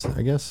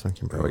I guess I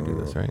can probably do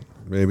this, right?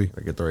 Maybe.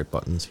 I get the right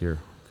buttons here,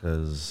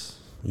 because...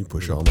 You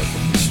push all my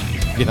buttons.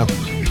 Yeah.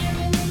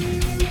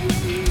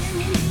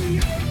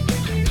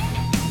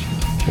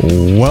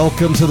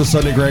 Welcome to the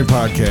Sunday Grind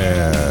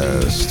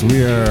Podcast.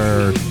 We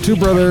are two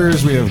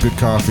brothers. We have good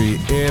coffee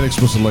and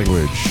explicit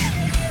language.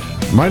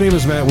 My name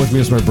is Matt. With me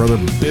is my brother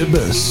Bib.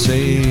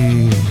 Say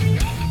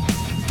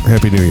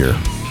Happy New Year.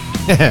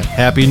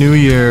 Happy New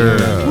Year.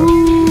 Yeah.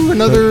 Woo,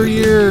 another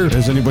year.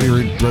 Has anybody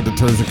read the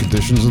terms and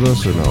conditions of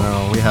this or no?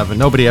 No, we haven't.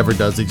 Nobody ever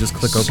does. They just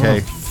click Son OK.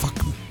 of a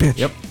fucking bitch.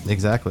 Yep,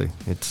 exactly.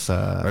 It's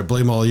I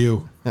blame all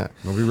you. yeah.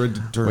 Nobody read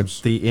the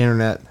terms. The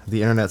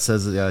internet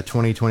says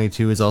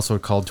 2022 is also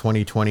called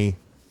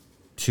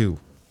 2022.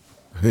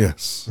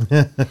 Yes.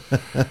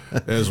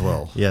 As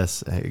well.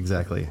 Yes,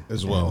 exactly.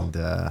 As well. And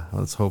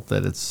let's hope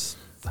that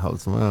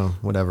well,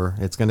 whatever.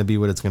 It's going to be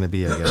what it's going to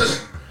be, I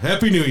guess.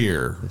 Happy New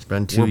Year. It's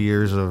been 2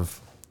 years of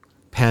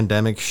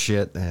pandemic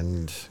shit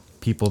and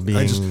people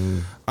being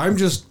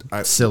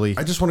silly.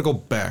 I just want to go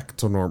back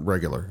to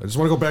regular. I just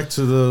want to go back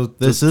to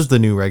This is the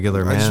new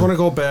regular, man. I just want to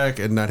go back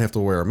and not have to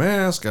wear a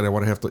mask, and I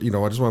want to have to,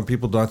 I just want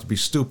people not to be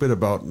stupid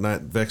about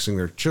not vaccinating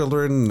their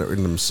children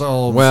and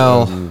themselves.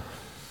 Well,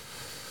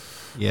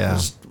 yeah.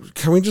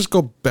 Can we just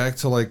go back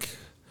to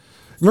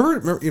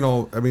remember,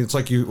 it's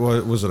like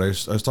what was it? I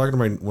was talking to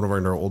one of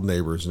our old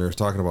neighbors, and they were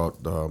talking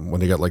about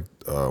when they got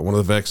one of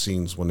the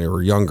vaccines when they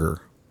were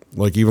younger.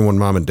 Like even when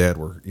mom and dad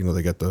were,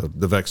 they got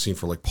the vaccine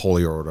for like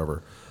polio or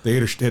whatever. They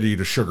had to eat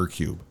a sugar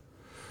cube.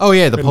 Oh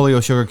yeah, the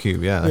polio sugar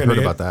cube. Yeah, I heard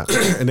about that.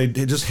 And they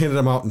just handed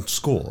them out in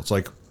school. It's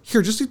like,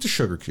 here, just eat the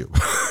sugar cube.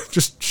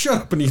 Just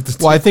shut up and eat the.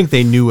 Well, I think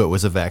they knew it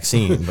was a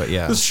vaccine, but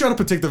yeah. Just shut up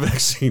and take the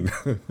vaccine.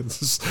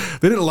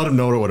 They didn't let them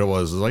know what it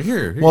was. It's like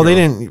here well, they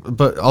go. didn't.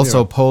 But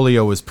also,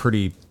 polio was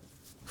pretty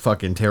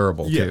fucking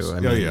terrible yes.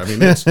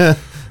 too.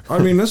 I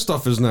mean, this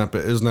stuff is not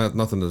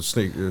nothing to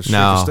shake a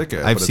stick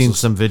at. I've seen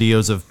some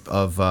videos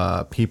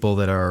of people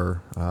that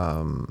are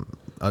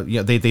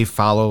they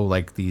follow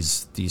like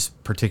these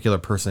particular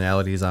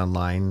personalities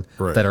online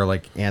that are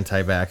like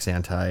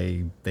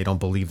anti-vax, they don't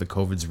believe the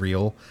COVID's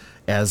real,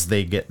 as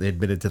they get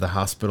admitted to the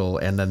hospital,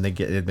 and then they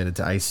get admitted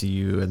to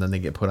ICU, and then they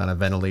get put on a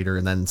ventilator,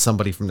 and then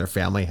somebody from their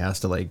family has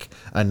to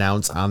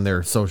announce on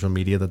their social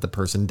media that the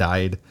person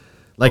died.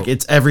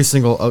 It's every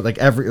single I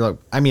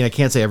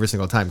can't say every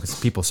single time because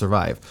people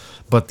survive,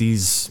 but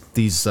these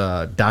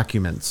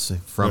documents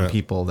from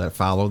people that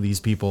follow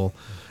these people,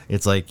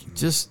 it's like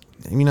just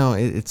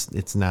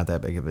it's not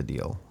that big of a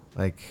deal.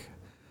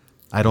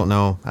 I don't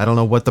know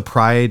what the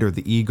pride or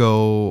the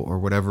ego or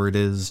whatever it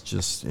is.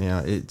 Just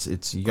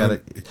it's you gotta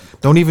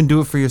don't even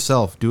do it for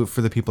yourself. Do it for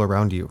the people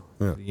around you.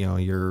 Yeah.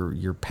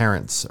 Your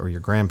parents or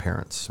your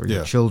grandparents or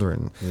your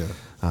children. Yeah.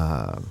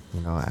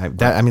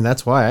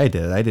 That's why I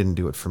did it. I didn't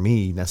do it for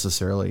me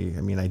necessarily.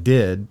 I mean, I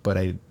did, but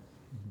it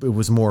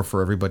was more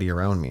for everybody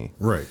around me.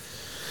 Right.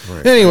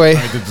 Anyway,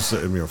 I did the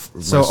same.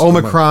 So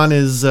Omicron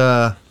is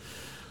oh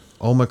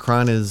my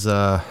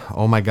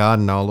god,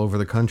 and all over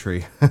the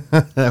country.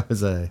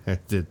 I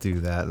did do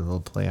that, a little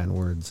play on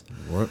words.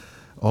 What?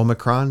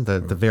 Omicron, the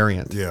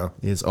variant,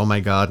 is oh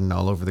my god, and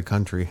all over the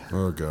country.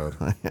 Oh god.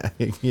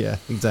 Yeah,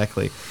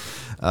 exactly.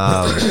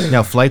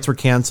 Now flights were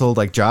canceled.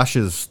 Like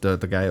Josh's, the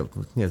guy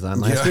he was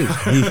on last week,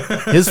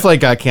 his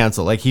flight got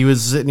canceled. Like he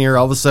was sitting here,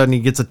 all of a sudden he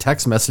gets a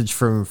text message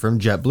from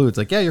JetBlue. It's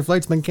like, yeah, your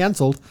flight's been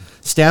canceled.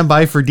 Stand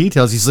by for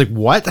details. He's like,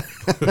 what?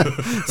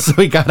 So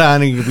he got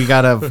on and we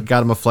got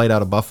him a flight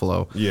out of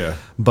Buffalo. Yeah.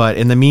 But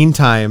in the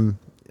meantime,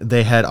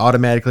 they had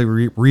automatically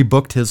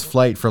rebooked his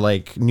flight for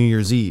New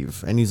Year's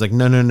Eve. And he's like,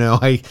 no,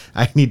 I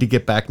need to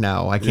get back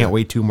now. I can't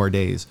wait 2 more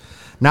days.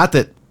 Not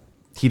that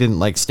he didn't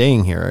like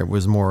staying here. It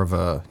was more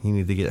of he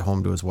needed to get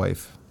home to his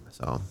wife.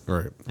 So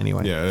right.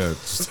 Anyway. Yeah.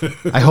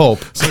 I hope.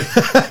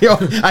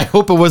 I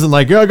hope it wasn't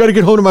I got to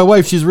get home to my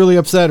wife. She's really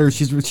upset, or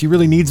she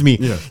really needs me.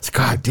 Yeah. It's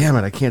God damn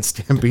it. I can't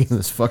stand being in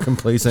this fucking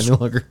place any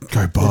longer.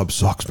 Guy Bob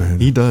sucks,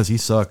 man. He does. He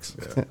sucks.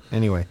 Yeah.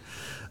 Anyway.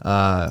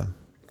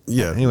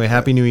 Anyway,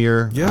 Happy New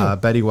Year. Yeah.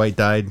 Betty White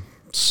died.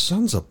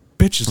 Sons of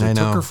bitches, they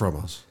took her from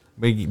us.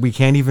 We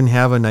can't even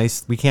have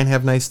we can't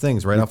have nice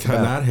things right off the bat.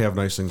 We cannot have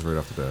nice things right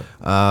off the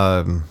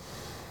bat.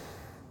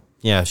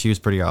 Yeah, she was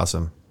pretty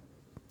awesome.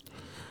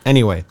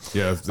 Anyway.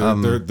 Yeah,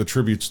 they're the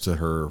tributes to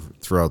her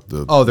throughout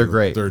the... Oh, they're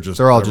great.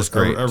 They're all just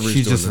great.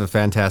 She's just a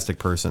fantastic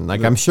person.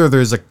 I'm sure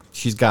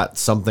she's got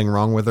something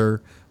wrong with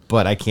her,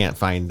 but I can't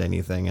find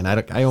anything, and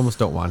I almost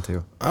don't want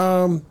to.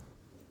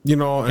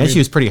 She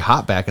was pretty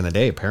hot back in the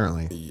day,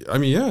 apparently. I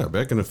mean, yeah,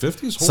 back in the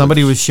 50s.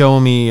 Somebody was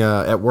showing me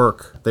at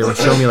work. They were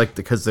showing me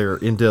because they're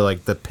into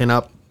the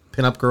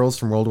pinup girls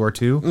from World War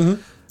II,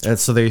 and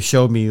so they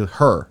showed me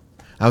her.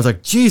 I was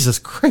like, Jesus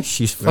Christ,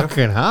 she's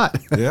fucking hot.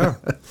 Yeah.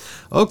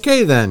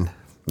 Okay then.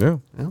 Yeah.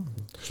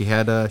 She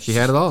had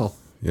it all.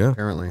 Yeah.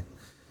 Apparently.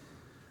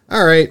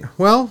 All right.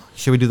 Well,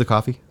 should we do the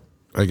coffee?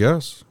 I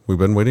guess we've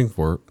been waiting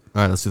for it.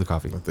 All right, let's do the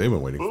coffee. They've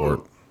been waiting for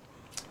it.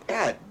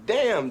 God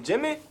damn,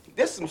 Jimmy.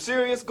 This some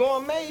serious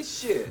gourmet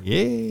shit.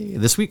 Yay.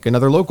 This week,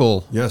 another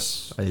local.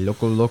 Yes. A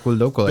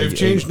local. They've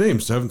changed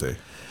names, haven't they?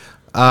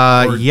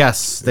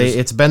 Yes,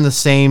 it's been the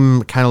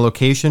same kind of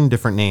location,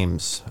 different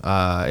names.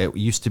 It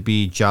used to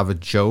be Java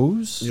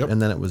Joe's, Yep.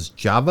 and then it was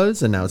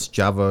Java's, and now it's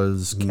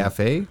Java's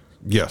Cafe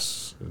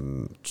Yes,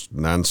 and it's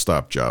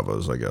nonstop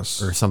Javas, I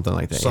guess, or something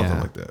like that. something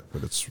yeah. like that.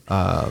 But it's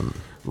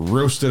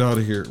roasted out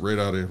of here, right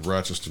out of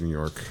Rochester, New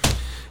York.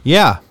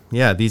 Yeah,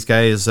 these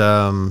guys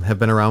have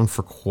been around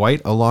for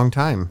quite a long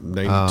time.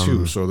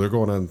 92, so they're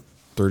going on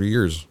 30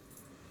 years.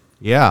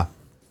 Yeah,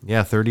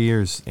 30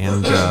 years,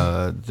 and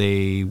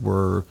they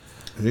were.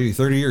 Hey,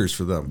 30 years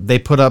for them. They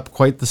put up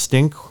quite the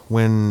stink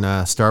when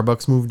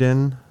Starbucks moved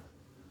in.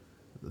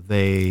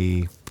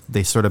 They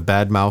sort of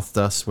badmouthed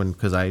us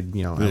because I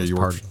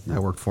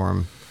worked for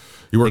them.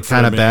 You worked They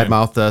kind of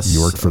badmouthed us.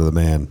 You worked for the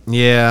man.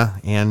 Yeah,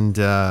 and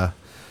back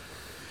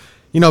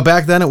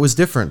then it was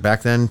different.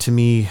 Back then, to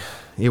me,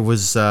 it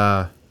was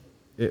the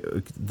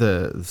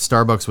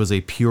Starbucks was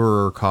a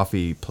purer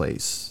coffee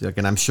place. Like,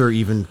 and I'm sure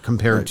even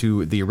compared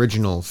to the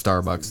original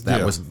Starbucks,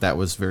 that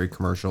was very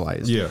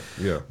commercialized. Yeah.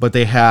 But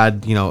they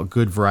had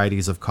good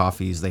varieties of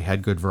coffees. They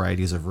had good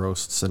varieties of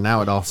roasts. So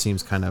now it all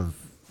seems kind of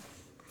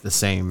the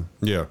same.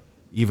 Yeah.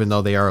 Even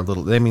though they are a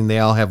little, I mean, they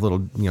all have little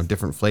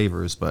different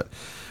flavors, but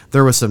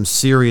there was some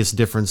serious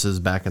differences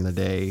back in the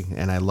day,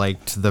 and I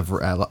liked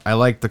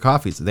the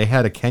coffees. They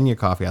had a Kenya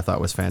coffee I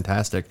thought was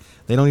fantastic.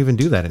 They don't even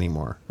do that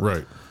anymore.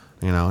 Right.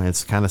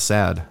 It's kind of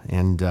sad.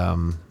 And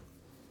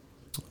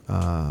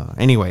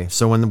anyway,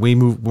 so when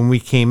we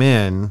came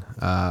in,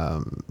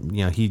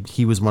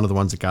 he was one of the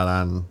ones that got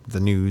on the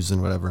news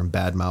and whatever and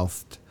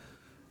badmouthed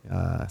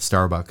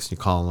Starbucks. You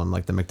call them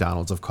like the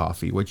McDonald's of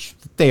coffee, which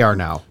they are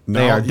now.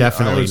 They are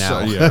definitely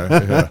now.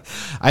 Yeah.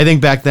 I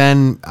think back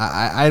then,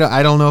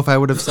 I don't know if I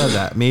would have said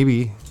that.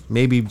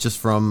 Maybe just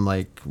from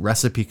like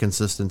recipe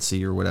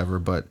consistency or whatever,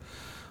 but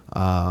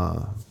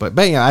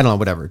yeah, I don't know,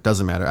 whatever. It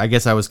doesn't matter. I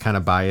guess I was kind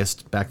of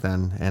biased back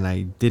then, and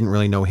I didn't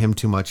really know him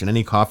too much, and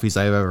any coffees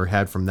I've ever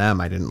had from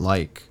them I didn't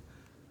like.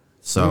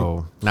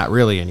 So not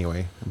really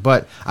anyway.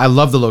 But I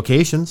love the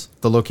locations.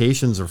 The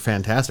locations are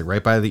fantastic,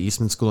 right by the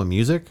Eastman School of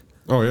Music.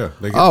 Oh yeah.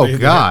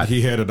 God.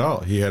 He had it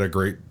all. He had a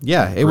great.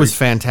 Yeah, it was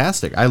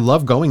fantastic. I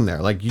love going there.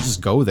 Like, you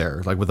just go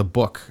there like with a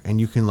book and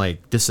you can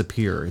like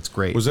disappear. It's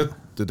great. Was it?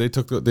 Did they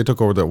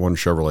took over that one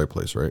Chevrolet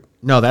place, right?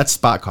 No, that's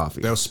Spot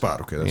Coffee. That was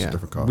Spot. Okay, that's a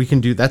different coffee. We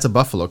can do. That's a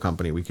Buffalo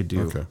company. We could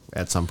do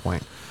at some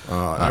point.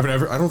 I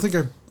don't think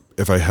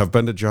if I have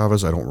been to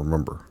Java's, I don't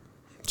remember.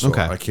 So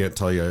Okay. I can't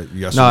tell you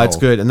yes or No, no. it's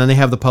good. And then they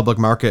have the public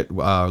market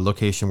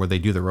location where they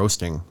do the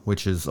roasting,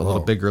 which is a little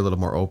bigger, a little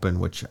more open,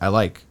 which I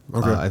like.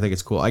 Okay. I think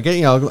it's cool. I get,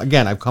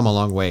 again, I've come a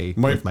long way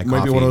with my coffee.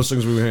 Might be one of those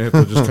things we have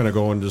to just kind of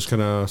go and just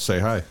kind of say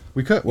hi.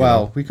 We could.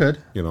 Well, we could.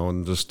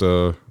 And just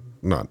not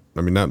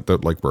that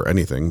like we're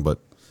anything, but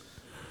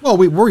Well,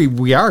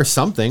 we are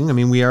something. I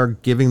mean, we are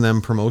giving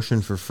them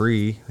promotion for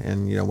free,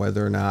 and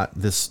whether or not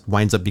this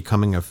winds up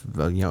becoming a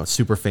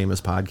super famous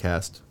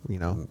podcast,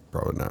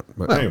 probably not.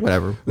 But well, anyway.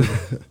 whatever.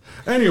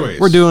 Anyways,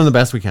 We're doing the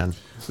best we can.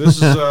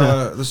 This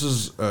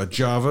is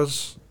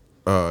Java's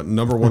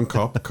number one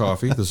cup of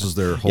coffee. This is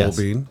their whole Yes.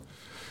 bean.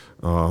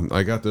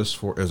 I got this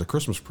as a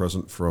Christmas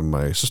present from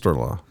my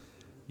sister-in-law.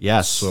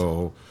 Yes.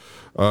 So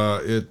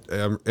it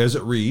as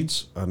it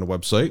reads on the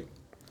website,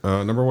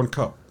 number one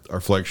cup, our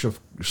flagship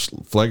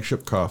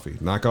coffee,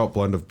 knockout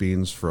blend of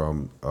beans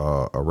from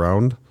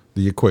around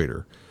the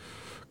equator.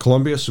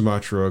 Colombia,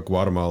 Sumatra,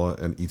 Guatemala,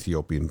 and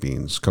Ethiopian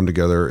beans come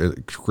together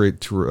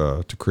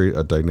to create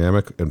a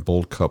dynamic and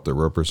bold cup that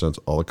represents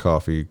all the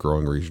coffee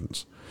growing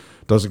regions.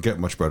 Doesn't get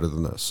much better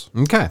than this.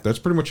 Okay. That's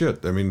pretty much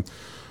it. I mean,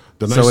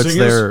 the So nice it's thing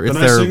their- is, it's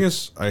the nice their- thing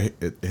is,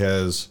 it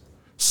has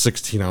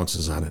 16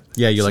 ounces on it.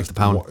 Yeah, you like the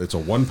pound. It's a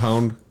 1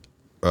 pound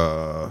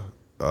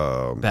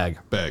Bag.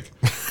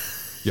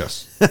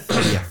 Yes.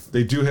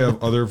 They do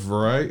have other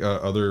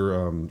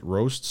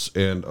roasts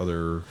and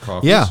other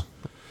coffees. Yeah.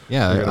 They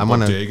Yeah. got I a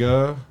want to.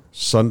 Bodega,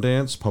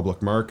 Sundance,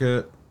 Public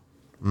Market.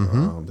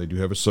 They do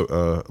have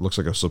looks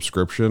like a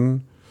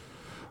subscription,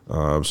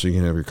 so you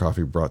can have your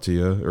coffee brought to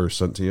you or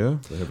sent to you.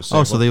 They have a Oh,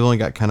 sample. so they've only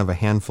got kind of a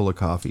handful of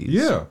coffees.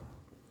 Yeah,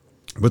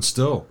 but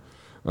still,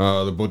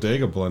 the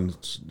Bodega blend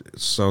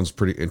sounds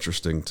pretty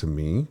interesting to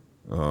me.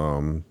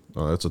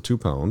 It's a 2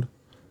 pound,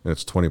 and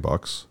it's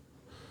 $20.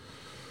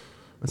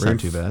 That's not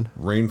too bad.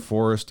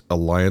 Rainforest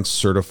Alliance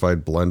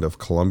certified blend of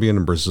Colombian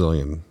and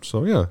Brazilian.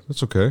 So yeah,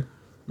 that's okay.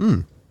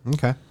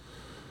 Okay.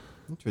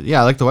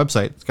 Yeah, I like the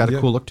website. It's got a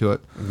cool look to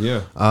it.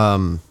 Yeah.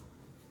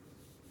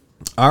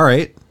 All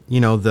right.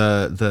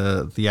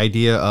 The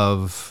idea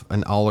of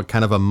an all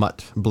kind of a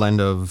mutt blend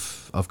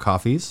of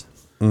coffees.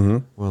 Mm-hmm.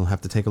 We'll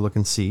have to take a look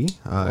and see.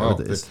 Wow.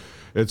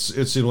 It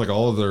seemed like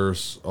all of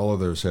theirs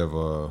have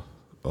a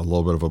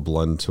little bit of a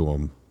blend to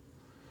them.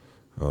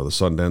 The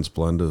Sundance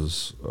blend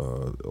is a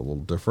little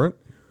different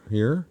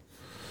here.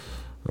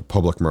 A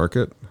Public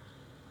Market,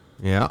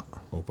 Yeah.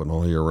 open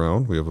all year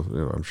round. We have,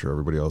 I'm sure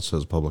everybody else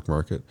has a Public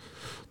Market.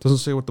 Doesn't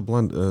say what the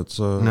blend. It's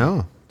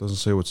No. Doesn't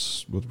say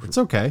what's. It's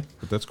okay.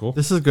 But that's cool.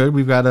 This is good.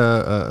 We've got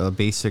a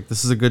basic.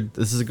 This is a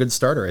good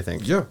starter, I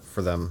think. Yeah.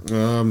 For them.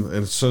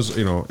 And it says,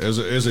 as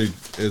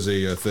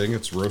a thing,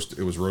 it's roast.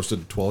 It was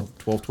roasted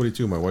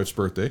 12/22, my wife's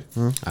birthday.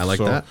 I like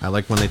So that. I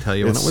like when they tell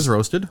you when it was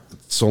roasted.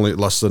 It's only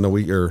less than a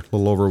week or a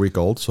little over a week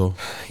old. So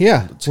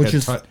Yeah,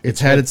 had it's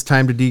had its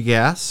time to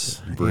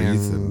degas,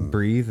 Breathe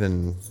breathe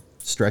and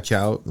stretch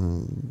out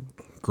and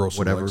grow some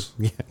whatever. legs.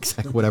 Yeah,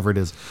 exactly. Whatever it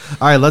is.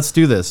 All right, let's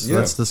do this. Yeah.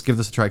 Let's give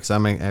this a try because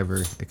I'm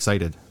very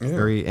excited, Yeah.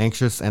 very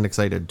anxious and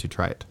excited to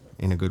try it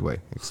in a good way.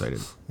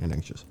 Excited and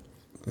anxious.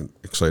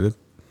 Excited?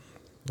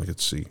 I could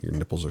see your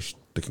nipples are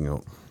sticking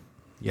out.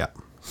 Yeah.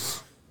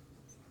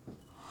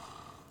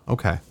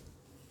 Okay.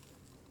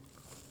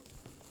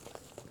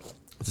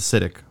 It's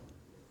acidic.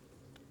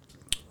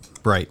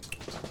 Bright.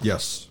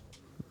 Yes.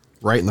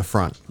 Right in the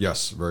front.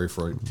 Yes. Very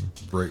bright.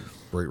 Bright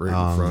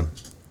right in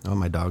front. Oh,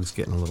 my dog's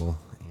getting a little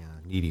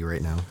needy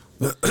right now.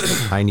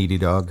 Hi, needy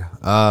dog.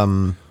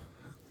 I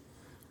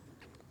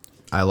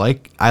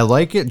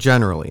like it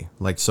generally.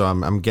 Like, so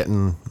I'm going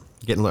to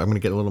get a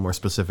little more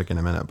specific in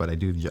a minute, but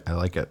I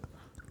like it.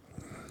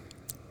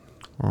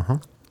 I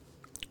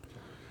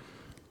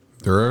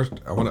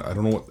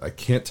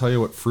can't tell you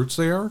what fruits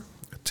they are.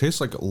 It tastes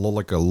like a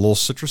little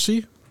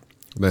citrusy.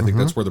 And I think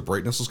that's where the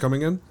brightness is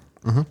coming in.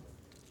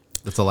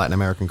 It's the Latin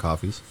American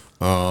coffees.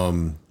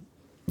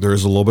 There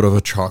is a little bit of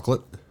a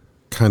chocolate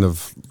kind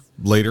of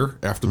later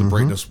after the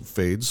brightness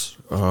fades.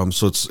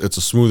 So it's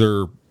a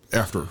smoother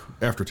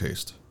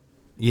aftertaste.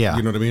 Yeah.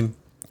 You know what I mean?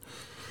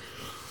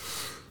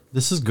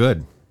 This is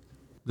good.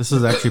 This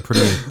is actually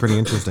pretty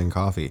interesting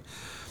coffee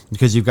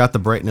because you've got the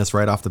brightness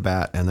right off the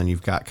bat, and then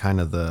you've got kind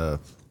of the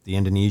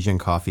Indonesian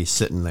coffee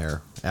sitting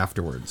there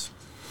afterwards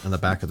on the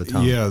back of the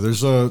tongue. Yeah,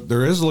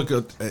 there is like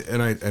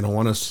and I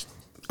want to,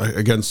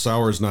 again,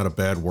 sour is not a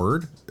bad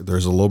word.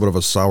 There's a little bit of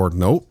a sour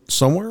note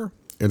somewhere,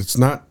 and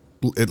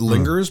it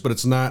lingers, but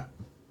it's not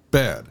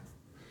bad.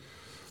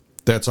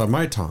 That's on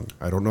my tongue.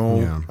 I don't know.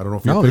 Yeah. I don't know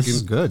if you're picking. This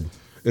is good.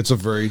 It's a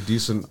very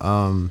decent.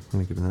 I'm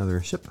gonna give it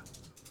another sip.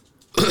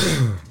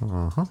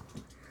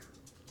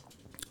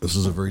 This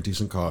is a very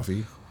decent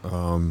coffee.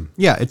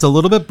 Yeah, it's a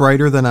little bit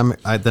brighter than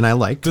I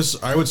like. This,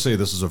 I would say,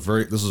 this is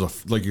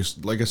like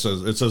I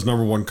said, it says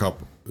number one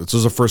cup. This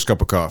is a first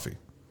cup of coffee.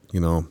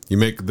 You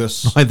make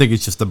this. I think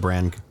it's just the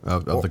brand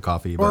of the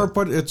coffee.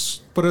 But it's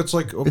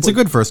like it's a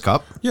good first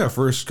cup. Yeah,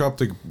 first cup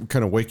to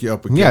kind of wake you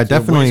up. Yeah,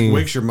 definitely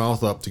wakes your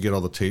mouth up to get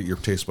all your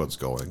taste buds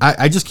going.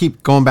 I just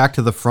keep going back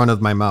to the front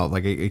of my mouth,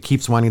 like it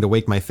keeps wanting to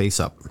wake my face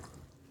up.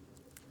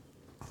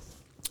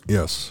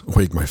 Yes,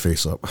 wake my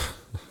face up.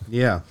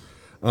 Yeah.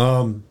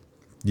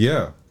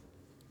 Yeah.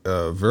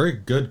 Very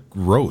good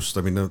roast.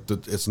 I mean,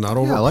 it's not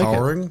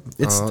overpowering.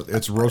 I like it.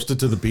 It's roasted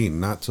to the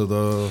bean, not to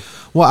the.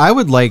 Well, I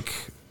would like.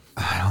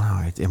 I don't know.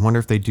 I wonder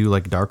if they do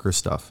like darker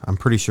stuff. I'm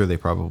pretty sure they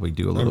probably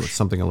do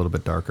something a little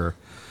bit darker.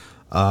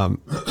 Let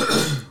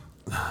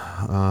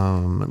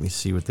me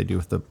see what they do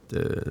with the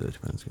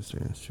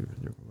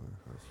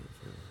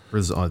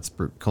Brazil. Oh, it's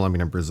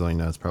Colombian and Brazilian.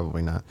 No, it's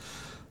probably not.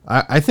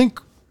 I think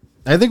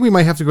we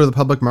might have to go to the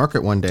public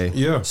market one day.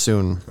 Yeah.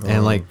 Soon,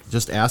 and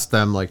just ask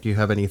them do you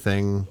have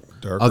anything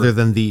darker other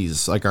than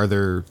these? Like, are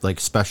there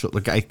special?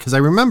 Because I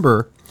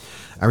remember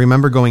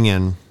going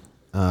in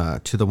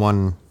to the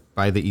one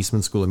by the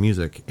Eastman School of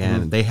Music,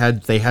 and they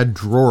had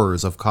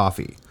drawers of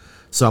coffee.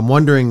 So I'm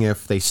wondering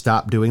if they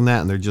stopped doing that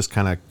and they're just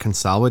kind of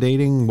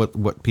consolidating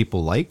what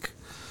people like,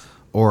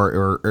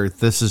 or if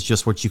this is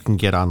just what you can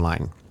get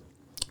online.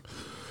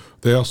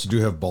 They also do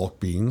have bulk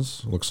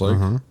beans. Looks like.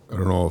 I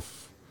don't know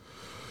if.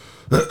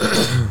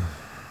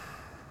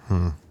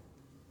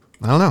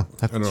 I don't know.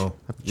 Have to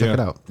check Yeah. it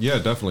out. Yeah,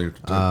 definitely.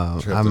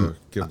 Have to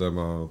give them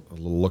a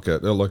little look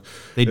at.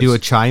 They do a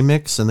chai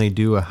mix and they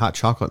do a hot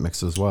chocolate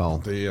mix as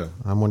well. Yeah.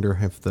 I wonder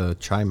if the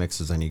chai mix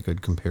is any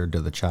good compared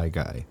to the chai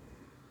guy.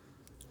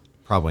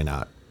 Probably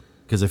not,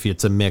 because if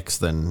it's a mix,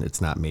 then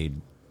it's not made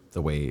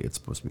the way it's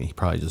supposed to be.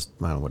 Probably just,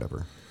 I don't know,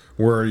 whatever.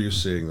 Where are you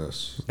seeing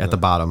this? At the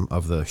bottom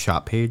of the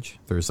shop page,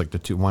 there's the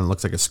two. One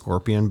looks like a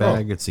scorpion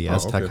bag. It's the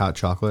Aztec hot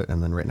chocolate,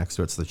 and then right next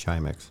to it's the chai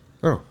mix.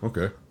 Oh,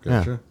 okay.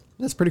 Gotcha. Yeah,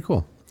 that's pretty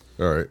cool.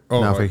 All right.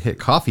 Oh, Now, if we hit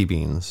coffee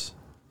beans,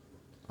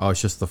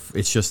 it's just the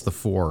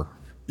four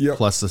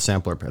plus the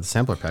sampler pack. The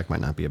sampler pack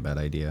might not be a bad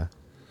idea,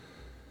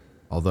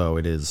 although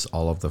it is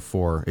all of the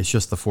four. It's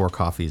just the four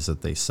coffees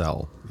that they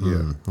sell.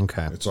 Yeah.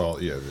 Okay. It's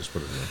all. Yeah. Just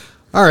put it in there.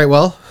 All right.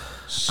 Well,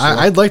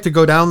 I'd like to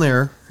go down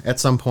there at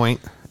some point.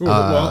 Hang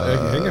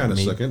on a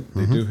second.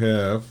 They do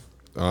have.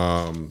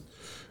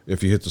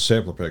 If you hit the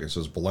sampler pack, it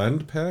says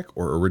blend pack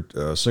or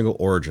single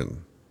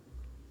origin.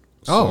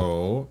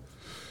 So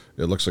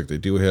it looks like they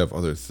do have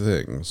other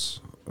things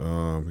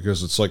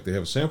because it's like they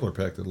have a sampler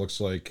pack that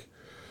looks like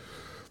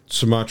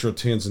Sumatra,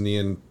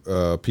 Tanzanian,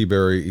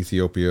 Peaberry,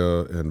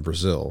 Ethiopia, and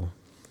Brazil.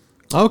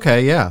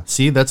 Okay, yeah.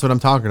 See, that's what I'm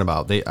talking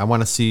about. I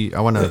want to see. I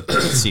want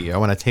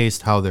to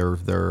taste how their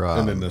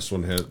and then this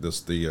one has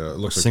this. It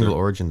looks like single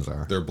origins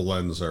are. Their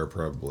blends are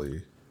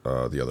probably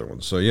the other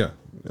ones. So yeah,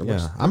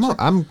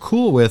 I'm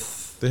cool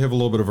with. They have a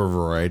little bit of a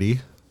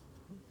variety.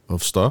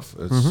 of stuff.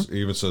 It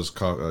even says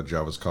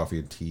Java's coffee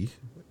and tea,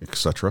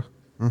 etc.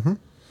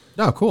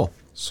 Oh, cool.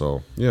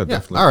 So yeah,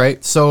 definitely. All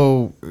right.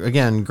 So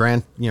again,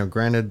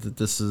 granted that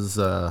this is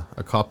a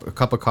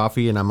cup of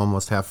coffee, and I'm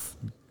almost half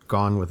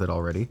gone with it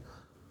already.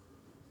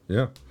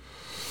 Yeah.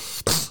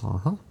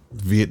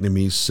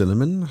 Vietnamese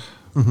cinnamon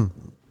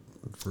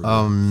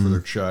for their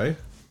chai.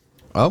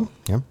 Oh,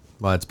 yeah.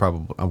 Well, it's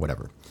probably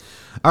whatever.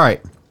 All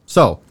right.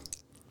 So,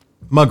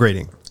 mug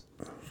rating.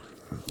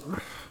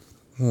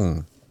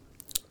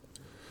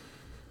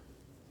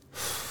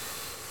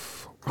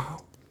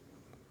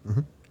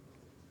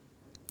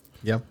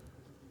 Yeah.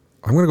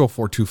 I'm gonna go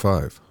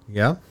 4.25.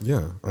 Yeah.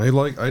 Yeah, I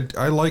like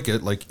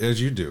it like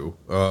as you do.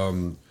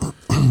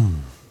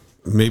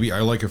 Maybe I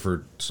like it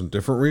for some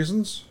different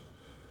reasons.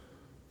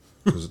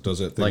 Because it does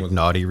that thing Like with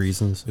naughty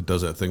reasons. it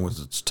does that thing with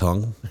its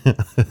tongue.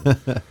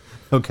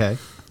 Okay.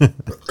 It's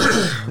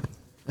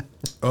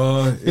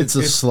a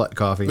slut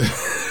coffee.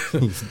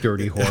 You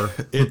dirty whore.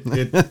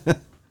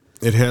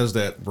 It has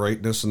that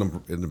brightness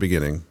in the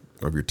beginning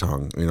of your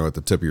tongue, at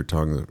the tip of your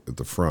tongue at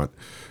the front,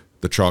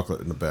 the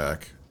chocolate in the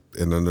back,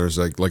 and then there's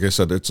like I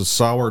said, it's a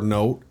sour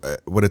note,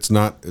 but it's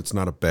not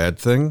a bad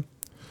thing.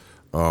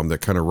 That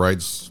kind of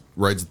rides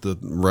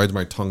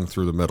my tongue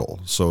through the middle,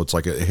 so it's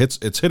like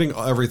it's hitting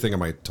everything on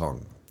my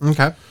tongue.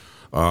 Okay.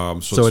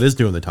 So it is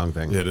doing the tongue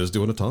thing. It is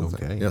doing a tongue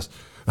Okay. thing. Yes.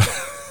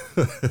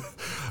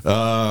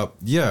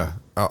 Yeah.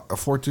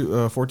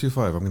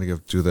 4.25. I'm gonna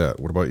do that.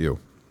 What about you?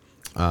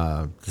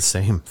 The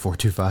same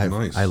 4.25.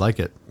 Nice. I like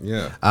it.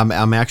 Yeah.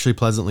 I'm actually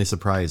pleasantly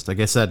surprised. Like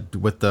I said,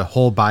 with the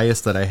whole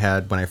bias that I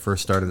had when I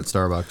first started at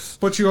Starbucks.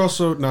 But you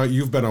also now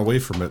you've been away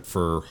from it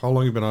for how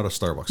long? You've been out of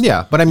Starbucks?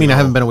 Yeah, but I mean, I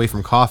haven't been away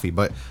from coffee,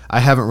 but I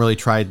haven't really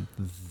tried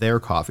their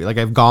coffee. Like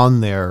I've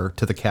gone there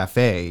to the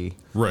cafe,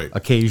 Right.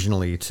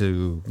 occasionally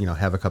to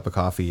have a cup of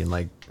coffee and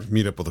like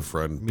Meet up with a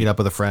friend. meet up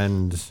with a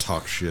friend,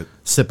 Talk shit.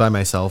 sit by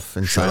myself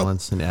in Shut up.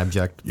 silence and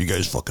abject You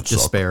guys fucking suck.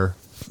 despair.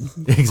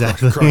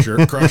 Exactly. Cross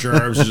your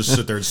arms and just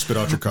sit there and spit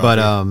out your coffee.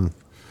 But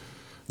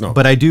no.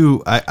 But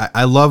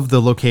I love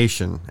the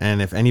location,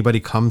 and if anybody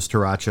comes to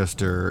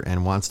Rochester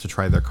and wants to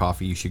try their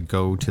coffee, you should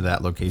go to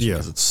that location Yeah.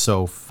 because it's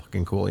so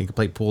fucking cool. You can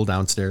play pool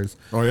downstairs.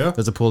 Oh, yeah?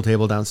 There's a pool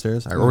table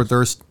downstairs, or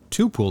there's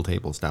 2 pool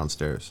tables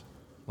downstairs.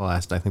 I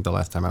think the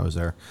last time I was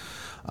there.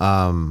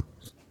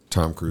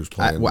 Tom Cruise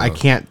playing.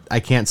 I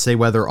can't say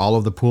whether all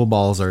of the pool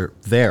balls are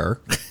there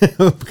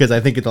because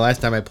I think the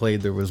last time I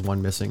played there was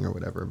one missing or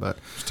whatever. But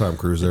Tom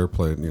Cruise there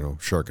playing,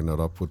 sharking it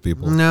up with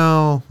people.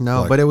 no,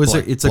 Black- but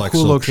it's a black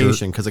cool silk shirt.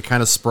 location because it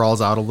kind of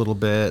sprawls out a little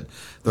bit.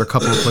 There are a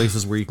couple of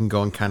places where you can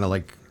go and kind of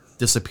like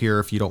disappear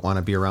if you don't want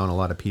to be around a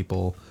lot of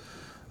people.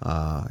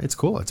 It's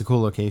cool. It's a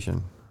cool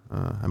location.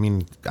 I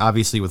mean,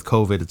 obviously with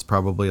COVID, it's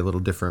probably a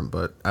little different,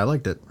 but I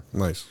liked it.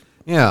 Nice.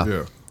 Yeah.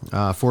 Yeah.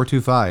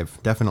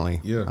 4.25, definitely.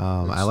 Yeah,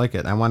 I like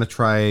it. I want to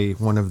try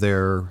one of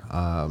their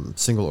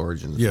single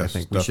origins. I Yes,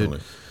 think definitely.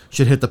 we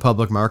should hit the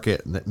public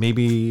market.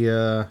 Maybe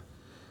I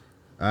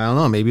don't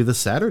know. Maybe this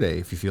Saturday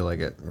if you feel like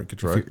it. We could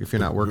try. If you're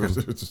not working.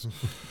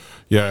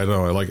 Yeah, I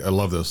know. I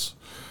love this.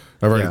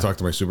 I've already Yeah. talked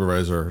to my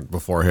supervisor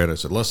beforehand. I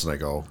said, "Listen,"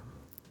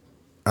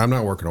 I'm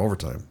not working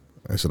overtime.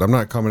 I said, I'm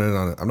not coming in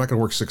on it. I'm not going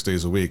to work 6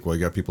 days a week while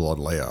you got people on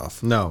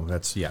layoff. No,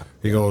 that's yeah.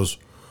 He goes,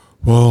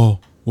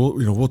 well,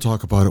 we'll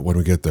talk about it when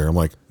we get there. I'm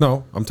like,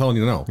 no, I'm telling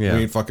you no. Yeah. I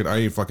ain't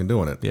fucking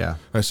doing it. Yeah.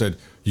 I said,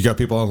 you got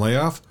people on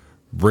layoff?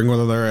 Bring one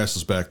of their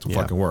asses back to Yeah.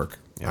 fucking work.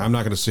 Yeah. I'm not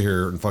going to sit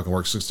here and fucking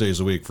work 6 days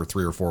a week for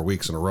 3 or 4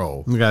 weeks in a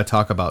row. We got to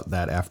talk about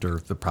that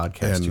after the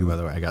podcast And- too. By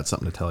the way, I got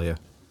something to tell you.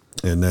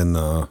 And then,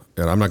 and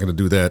I'm not going to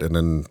do that. And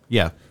then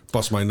Yeah.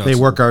 bust my nuts. They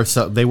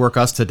work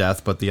us to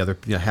death, but the other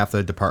half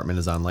the department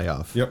is on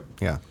layoff. Yep.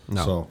 Yeah.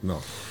 No. So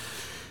no.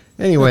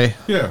 Anyway,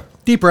 Yeah.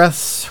 deep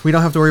breaths. We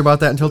don't have to worry about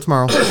that until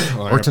tomorrow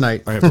or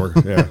tonight. I have to work.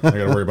 Yeah. I got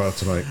to worry about it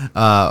tonight.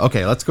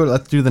 Okay, let's go.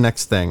 Let's do the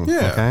next thing.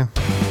 Yeah. Okay.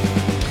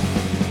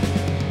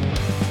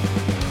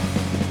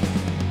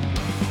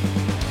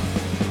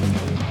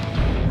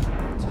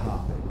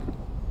 Topic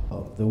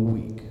of the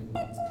week.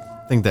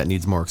 I think that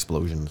needs more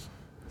explosions.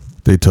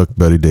 They took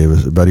Betty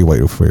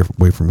White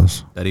away from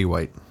us. Betty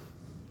White.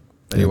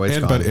 Betty White's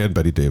and, gone. and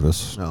Betty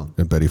Davis. No.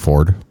 And Betty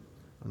Ford.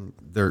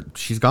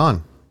 She's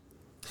gone.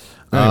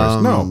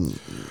 Anyways, no.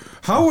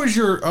 How was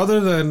your other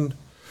than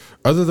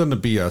the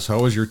BS?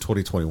 How was your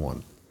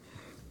 2021?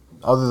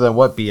 Other than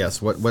what BS?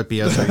 What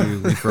BS are you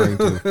referring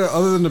to?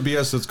 Other than the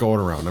BS that's going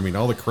around. I mean,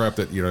 all the crap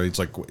that it's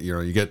like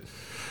you get.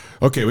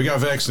 Okay, we got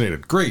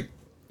vaccinated. Great.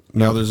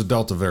 Now there's a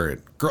Delta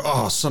variant.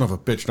 Oh, son of a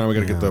bitch! Now we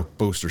got to get the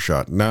booster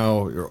shot.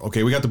 Now,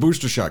 okay, we got the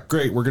booster shot.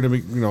 Great. We're gonna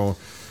be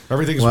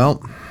everything's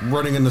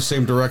running in the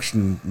same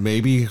direction.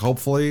 Maybe,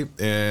 hopefully,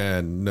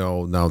 and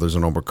no. Now there's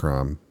an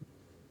Omicron.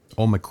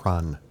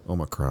 Omicron.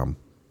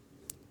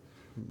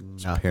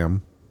 It's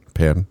Pam.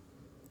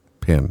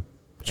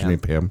 What's your name,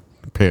 Pam?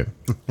 Pam.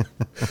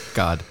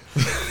 God.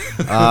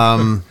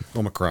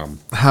 Omicron.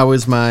 How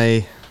is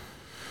my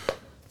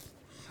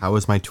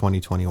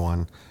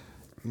 2021?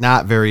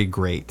 Not very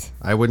great.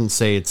 I wouldn't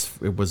say it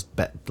was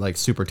like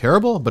super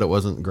terrible, but it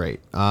wasn't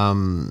great.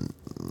 I'm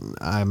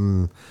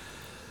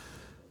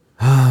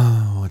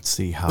Let's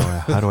see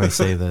how do I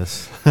say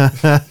this?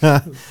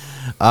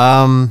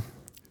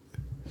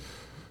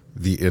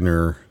 The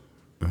inner.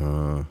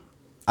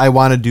 I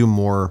want to do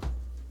more.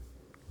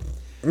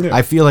 Yeah.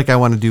 I feel like I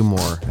want to do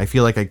more. I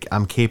feel like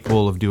I'm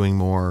capable of doing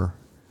more.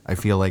 I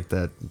feel like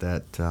that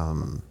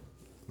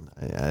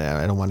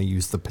I don't want to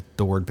use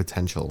the word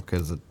potential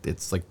because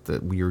it's like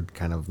the weird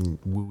kind of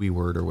wooey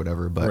word or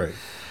whatever. But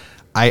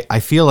I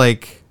feel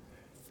like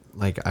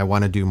I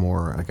want to do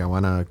more. Like I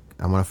want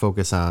to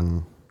focus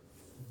on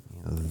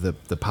the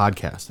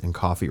podcast and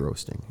coffee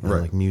roasting and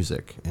like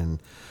music and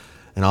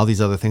all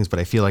these other things. But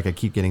I feel like I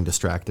keep getting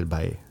distracted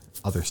by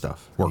other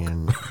stuff.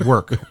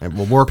 Work.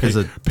 Well, work is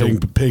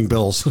paying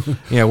bills.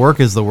 Yeah, work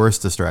is the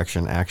worst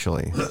distraction,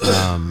 actually.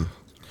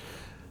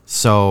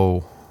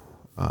 So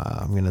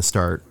I'm going to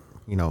start,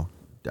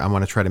 I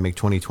want to try to make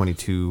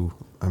 2022,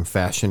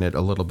 fashion it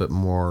a little bit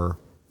more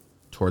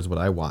towards what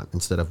I want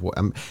instead of what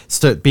I'm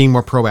being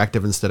more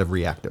proactive instead of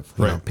reactive.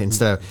 You know,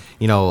 instead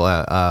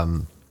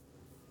of,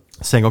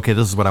 saying, okay,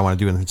 this is what I want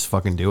to do and just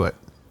fucking do it,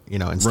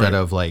 instead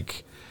of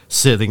like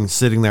sitting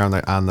there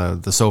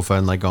on the sofa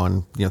and like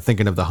going,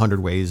 thinking of the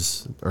 100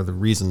 ways or the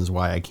reasons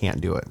why I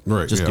can't do it.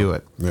 Right. Just do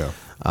it. Yeah.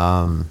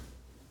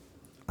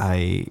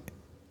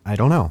 I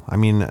don't know. I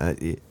mean,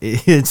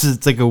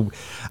 it's like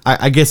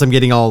I guess I'm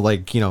getting all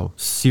like,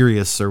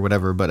 serious or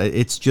whatever, but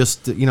it's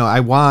just,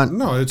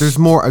 there's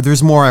more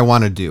I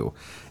want to do.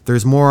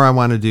 There's more I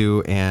want to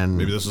do, and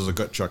maybe this is a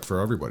gut check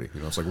for everybody.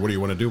 It's like, what do you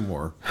want to do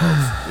more? We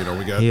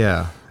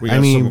got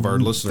some of our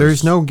listeners.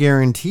 There's no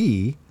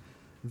guarantee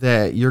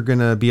that you're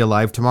gonna be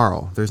alive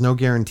tomorrow. There's no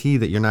guarantee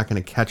that you're not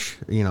gonna catch,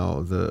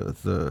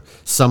 the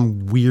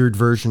some weird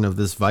version of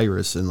this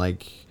virus, and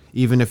like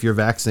even if you're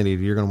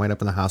vaccinated, you're gonna wind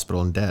up in the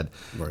hospital and dead.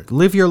 Right.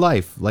 Live your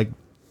life, like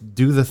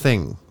do the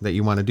thing that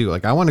you want to do.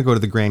 Like I want to go to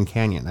the Grand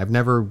Canyon. I've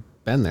never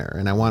been there,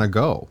 and I want to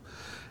go.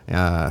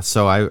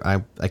 So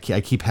I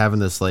keep having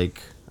this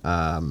like.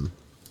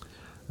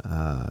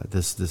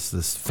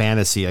 This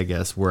fantasy, I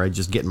guess, where I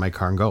just get in my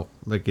car and go.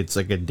 Like it's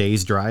like a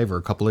day's drive or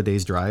a couple of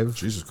days drive.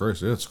 Jesus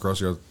Christ, yeah, it's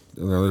across the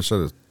other side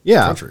of the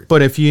country.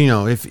 But if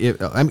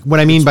what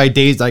I mean by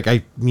days, like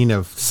I mean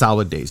a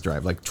solid day's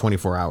drive, like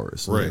 24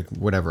 hours, right? Like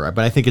whatever.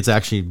 But I think it's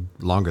actually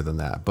longer than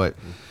that. But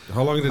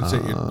how long did it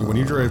take you when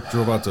you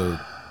drove out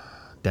to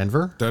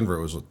Denver? Denver,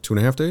 it was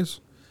 2.5 days.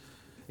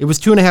 It was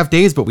 2.5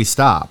 days, but we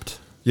stopped.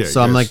 Yeah.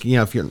 So I'm like,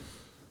 if you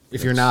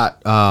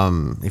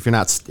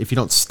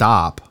don't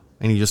stop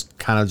and you just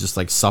kind of just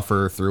like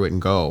suffer through it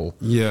and go.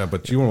 Yeah,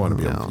 but you don't want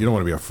to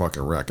be a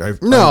fucking wreck.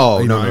 No.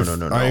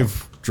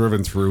 I've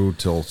driven through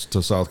to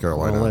South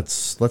Carolina. Well,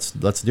 let's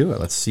do it.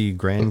 Let's see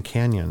Grand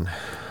Canyon.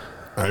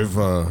 I've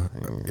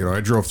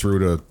I drove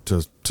through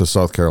to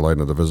South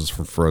Carolina to visit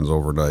some friends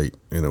overnight,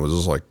 and it was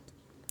just like,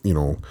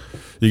 you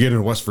get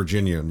in West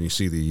Virginia and you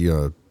see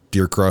the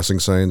deer crossing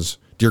signs.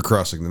 Deer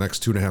crossing the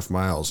next 2.5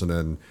 miles, and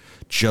then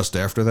just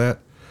after that,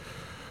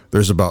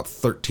 there's about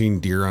 13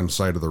 deer on the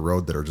side of the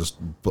road that are just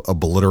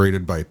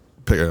obliterated by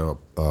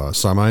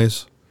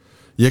semis.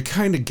 You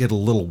kind of get a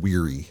little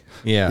weary.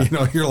 Yeah.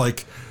 You're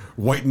like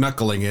white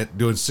knuckling it,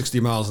 doing 60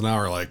 miles an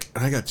hour. Like,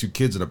 and I got 2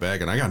 kids in the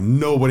bag, and I got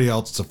nobody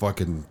else to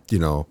fucking,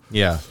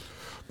 Yeah.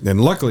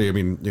 And luckily,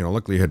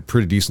 luckily you had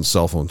pretty decent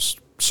cell phone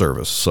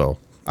service. So. All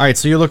right.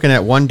 So you're looking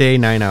at 1 day,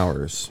 9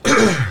 hours.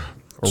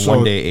 Or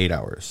 1 day, 8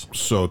 hours.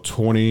 So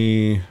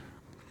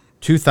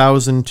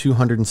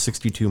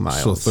 2,262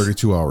 miles. So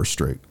 32 hours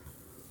straight.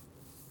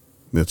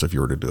 That's if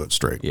you were to do it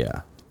straight.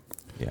 Yeah.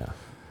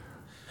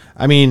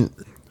 I mean,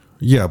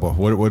 yeah, but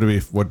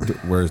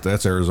where's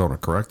that's Arizona,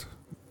 correct?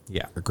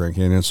 Yeah, the Grand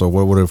Canyon. So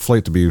what would a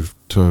flight to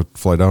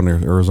fly down to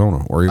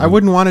Arizona? Or even, I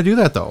wouldn't want to do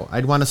that though.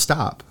 I'd want to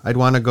stop. I'd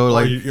want to go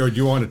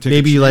you want to take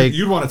maybe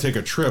you'd want to take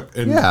a trip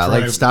and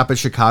like stop at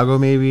Chicago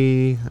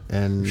maybe.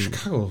 And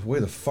Chicago's way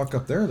the fuck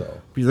up there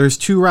though. There's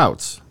 2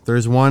 routes.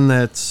 There's one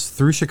that's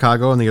through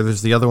Chicago, and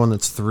there's the other one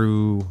that's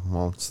through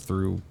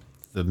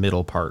the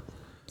middle part.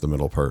 The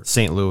middle part.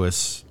 St.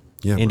 Louis,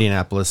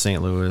 Indianapolis,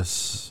 St.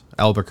 Louis,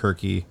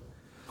 Albuquerque.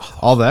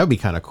 All that would be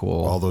kind of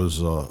cool. All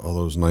those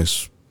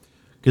nice.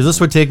 Because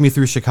this would take me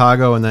through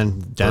Chicago and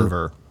then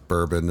Denver.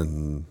 Bourbon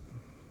and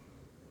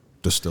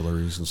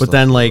distilleries and stuff.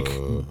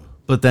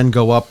 But then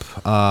go up.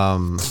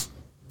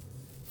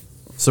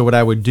 So what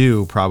I would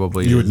do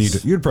probably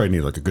you'd probably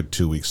need like a good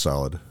 2 weeks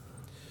solid.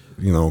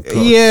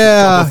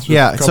 Yeah.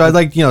 So I'd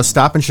like,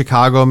 stop in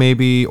Chicago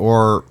maybe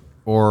or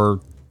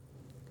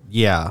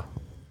yeah.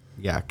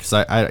 Because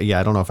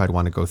I don't know if I'd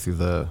want to go through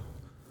the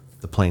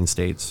Plain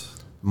States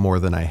more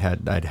than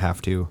I'd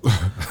have to.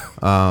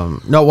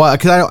 No, well,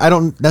 because I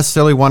don't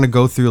necessarily want to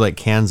go through like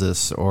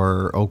Kansas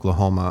or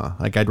Oklahoma.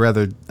 Like I'd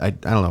rather I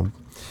don't know.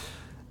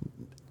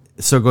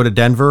 So go to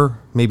Denver,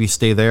 maybe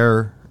stay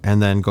there, and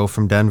then go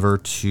from Denver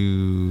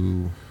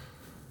to.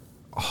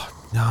 Oh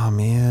no,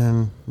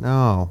 man,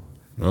 no.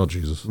 Oh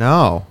Jesus.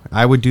 No,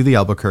 I would do the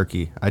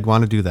Albuquerque. I'd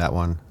want to do that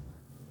one.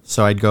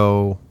 So I'd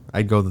go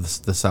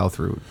the south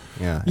route.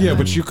 Yeah. Yeah,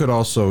 but you could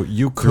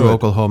through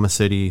Oklahoma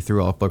City,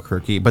 through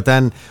Albuquerque. But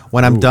then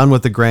when I'm done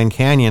with the Grand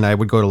Canyon, I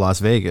would go to Las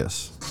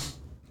Vegas.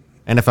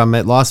 And if I'm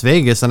at Las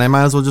Vegas, then I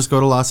might as well just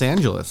go to Los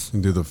Angeles.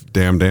 And do the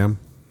damn.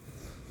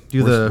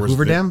 Do the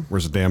Hoover Dam?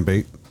 Where's the damn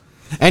bait?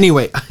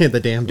 Anyway, the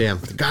damn.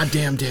 The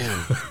goddamn dam.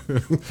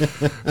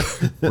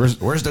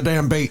 Where's the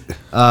damn bait?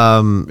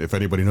 If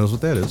anybody knows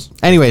what that is.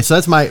 Anyway, so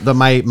that's my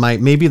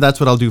maybe that's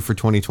what I'll do for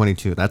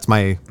 2022. That's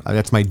my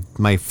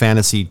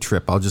fantasy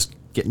trip. I'll just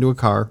get into a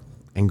car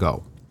and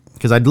go.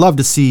 Because I'd love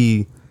to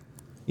see,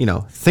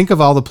 think of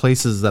all the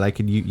places that I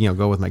could,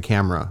 go with my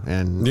camera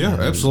and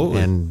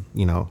absolutely. And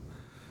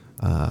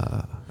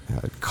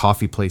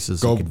coffee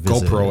places Go I could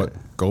visit. GoPro it.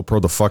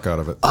 GoPro the fuck out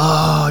of it.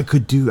 Oh, I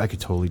could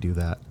totally do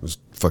that. Just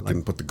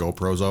fucking put the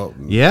GoPros out.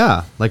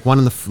 Yeah, like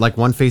one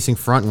one facing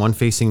front and one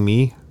facing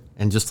me,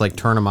 and just like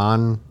turn them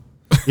on.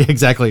 Yeah,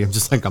 exactly. I'm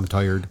just like I'm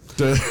tired.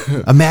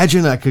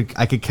 Imagine I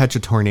could catch a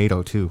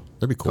tornado too.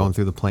 That'd be cool. Going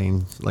through the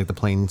plains, like the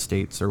plain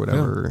states or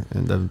whatever,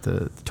 and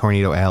the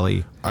tornado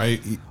alley. So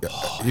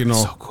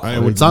cool. I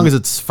would, as long as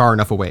it's far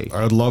enough away.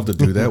 I would love to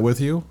do that with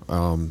you.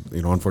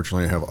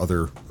 Unfortunately, I have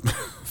other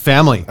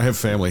family. I have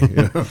family.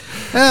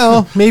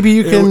 Well, maybe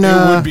you can.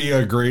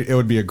 It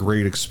would be a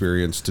great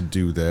experience to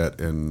do that,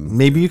 and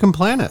maybe you can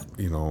plan it.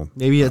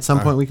 Maybe at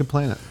some point we could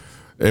plan it.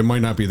 It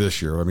might not be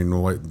this year. I mean,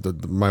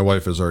 my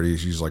wife is already.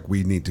 She's like,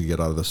 we need to get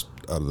out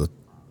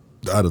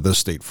of this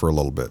state for a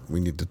little bit. We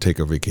need to take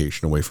a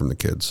vacation away from the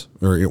kids,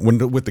 or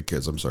with the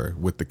kids. I'm sorry,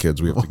 with the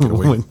kids, we have to get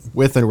away.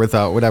 With and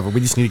without, whatever. We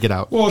just need to get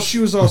out. Well, she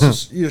was also,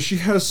 she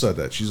has said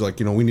that. She's like,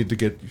 we need to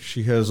get.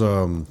 She has,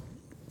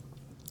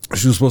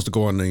 she was supposed to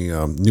go on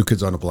the New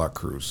Kids on the Block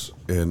cruise,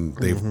 and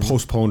they've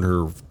postponed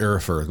her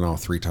airfare now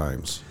 3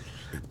 times.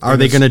 Are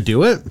they going to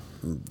do it?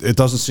 It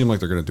doesn't seem like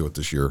they're going to do it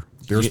this year.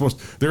 They were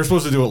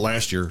supposed to do it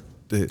last year.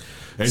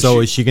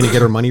 Is she going to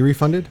get her money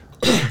refunded?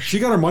 She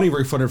got her money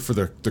refunded for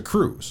the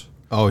cruise.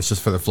 Oh, it's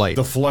just for the flight.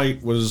 The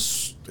flight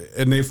was,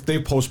 and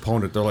they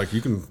postponed it. They're like,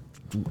 you can,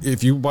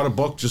 if you want to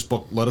book, just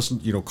book. Let us,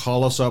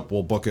 call us up.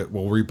 We'll book it.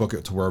 We'll rebook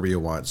it to wherever you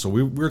want. So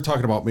we were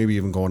talking about maybe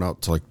even going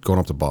up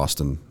to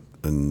Boston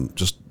and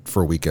just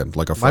for a weekend,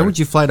 like a Friday. Why would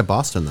you fly to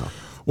Boston though?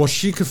 Well,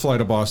 she could fly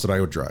to Boston.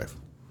 I would drive.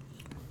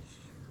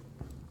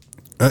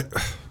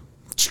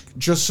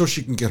 Just so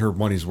she can get her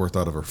money's worth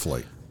out of her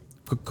flight.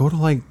 Go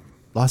to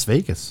Las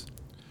Vegas.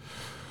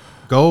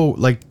 Go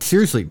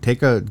seriously.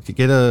 Get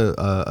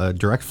a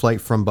direct flight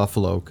from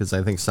Buffalo, because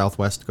I think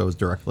Southwest goes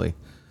directly.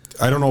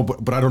 I don't know,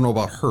 but I don't know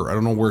about her. I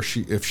don't know where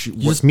you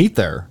just meet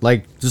there.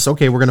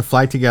 Okay, we're gonna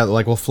fly together.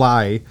 We'll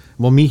fly.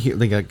 We'll meet here.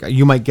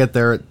 You might get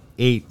there at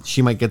 8.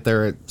 She might get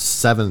there at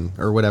 7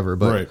 or whatever.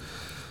 But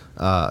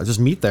just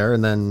meet there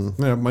and then.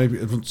 Yeah, maybe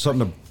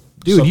something to.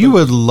 Dude, you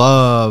would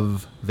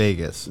love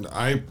Vegas.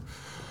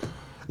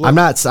 I'm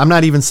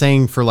not even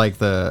saying for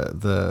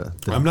the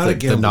I'm not a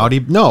gambler. The naughty.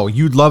 No,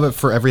 you'd love it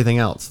for everything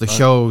else. The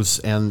shows,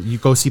 and you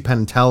go see Penn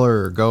and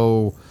Teller or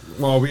go.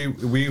 Well,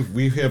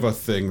 we have a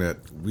thing that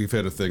we've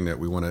had a thing that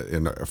we want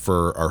to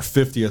for our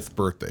 50th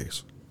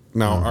birthdays.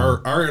 Now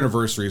our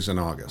anniversary is in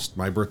August.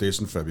 My birthday is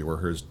in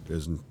February. Hers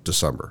is in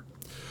December.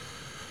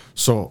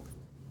 So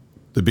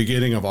the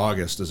beginning of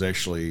August is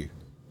actually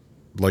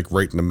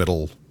right in the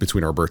middle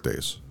between our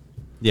birthdays.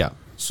 Yeah.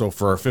 So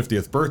for our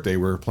 50th birthday,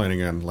 we were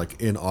planning on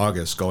in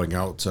August going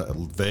out to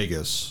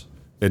Vegas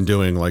and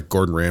doing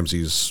Gordon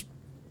Ramsay's,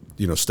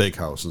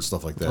 steakhouse and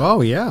stuff like that.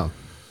 Oh yeah.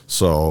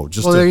 So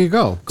there you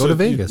go. Go to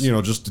Vegas.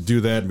 Just to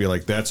do that and be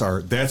like, that's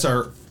our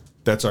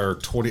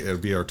 20.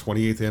 It'd be our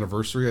 28th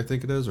anniversary, I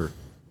think it is, or.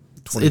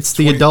 It's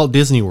the adult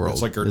Disney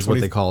World. It's our is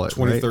what they call it.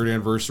 23rd right?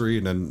 anniversary,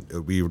 and then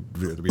it'd be our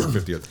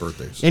 50th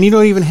birthdays. And you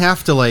don't even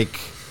have to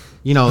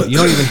you don't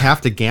even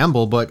have to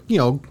gamble, but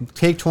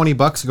take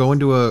 $20, go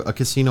into a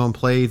casino and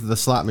play the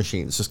slot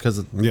machines, just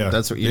because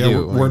that's what you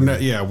do. We're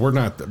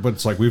not. But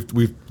it's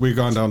we've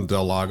gone down to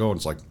Del Lago, and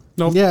it's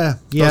nope. Yeah,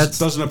 it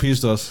doesn't appease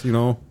to us.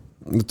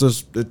 It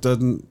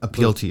doesn't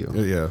appeal to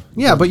you.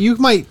 Yeah, but you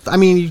might. I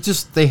mean,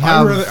 they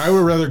have. I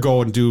would rather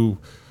go and do.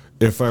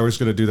 If I was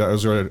going to do that,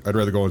 I'd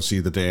rather go and see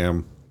the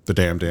damn. The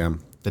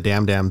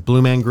Damn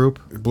Blue Man Group.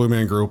 Penn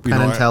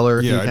and Teller,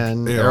 if you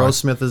can.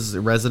 Aerosmith is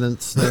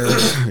residents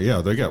there.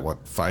 Yeah, they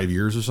got 5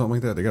 years or something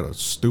like that. They got a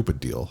stupid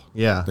deal.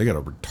 Yeah, they got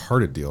a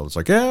retarded deal. It's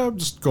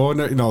just go in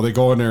there. They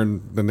go in there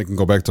and then they can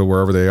go back to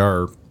wherever they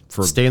are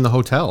for stay in the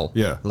hotel.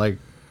 Yeah,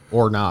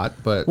 or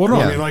not. But well, no,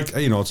 yeah. I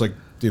mean, it's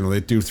they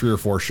do 3 or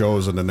 4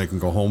 shows and then they can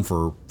go home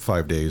for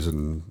 5 days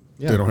and.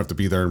 Yeah. They don't have to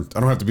be there. I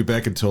don't have to be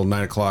back until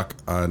 9:00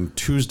 on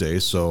Tuesday.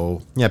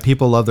 So yeah,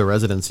 people love the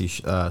residency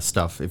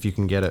stuff if you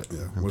can get it.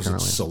 Yeah, was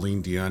it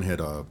Celine Dion had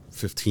a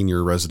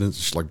 15-year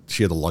residence?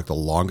 She had the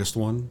longest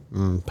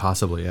one.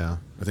 Possibly, yeah.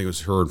 I think it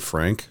was her and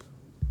Frank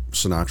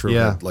Sinatra.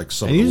 Yeah, had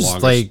some and of you the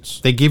just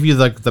longest. they give you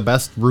the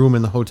best room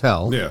in the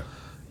hotel. Yeah,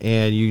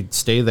 and you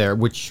stay there.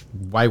 Which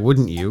why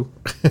wouldn't you?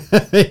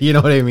 You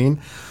know what I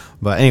mean?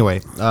 But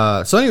anyway,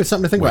 something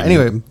to think about.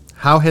 Anyway.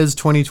 How has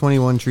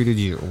 2021 treated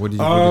you? What's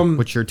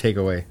your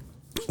takeaway?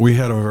 We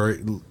had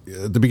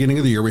at the beginning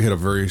of the year, we had a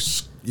very,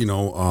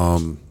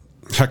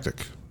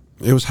 hectic.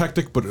 It was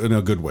hectic, but in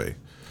a good way.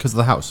 Because of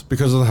the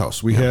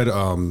house. We had,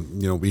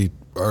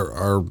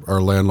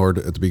 our landlord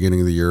at the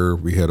beginning of the year,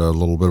 we had a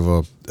little bit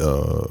of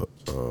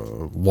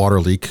a water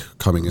leak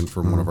coming in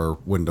from one of our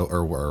window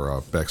or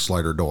our back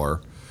slider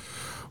door,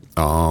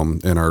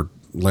 and our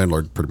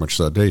landlord pretty much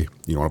said, "Hey,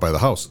 you want to buy the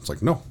house?" It's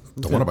like, no,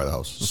 don't want to buy the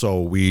house.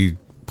 So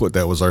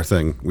that was our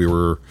thing.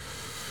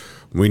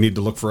 We need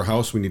to look for a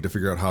house. We need to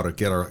figure out how to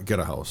get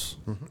a house.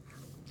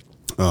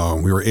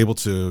 We were able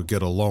to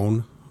get a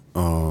loan,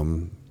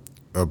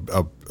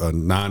 a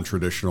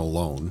non-traditional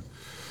loan.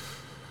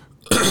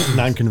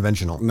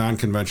 Non-conventional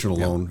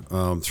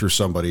loan through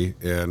somebody,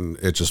 and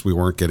we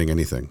weren't getting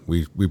anything.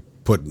 We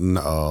put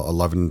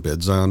 11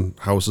 bids on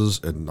houses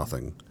and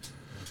nothing.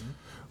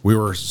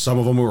 Some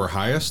of them we were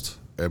highest,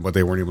 but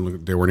they weren't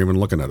even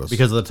looking at us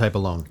because of the type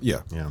of loan.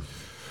 Yeah.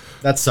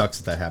 That sucks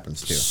that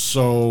happens too.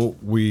 So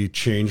we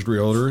changed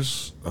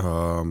realtors,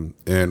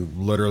 and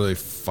literally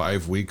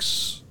 5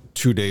 weeks,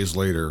 2 days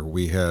later,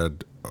 we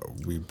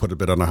put a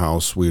bid on a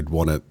house. We'd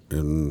won it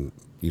in,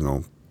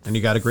 and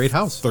you got a great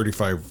house.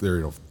 35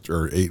 there,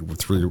 or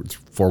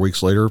 4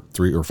 weeks later,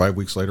 3 or 5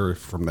 weeks later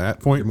from that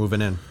point. You're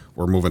moving in.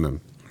 We're moving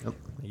in. Yep.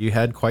 You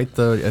had quite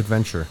the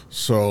adventure.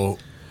 So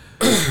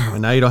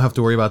and now you don't have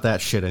to worry about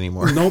that shit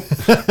anymore. Nope.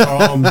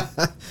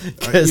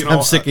 Because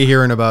I'm sick of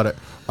hearing about it.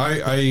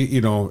 I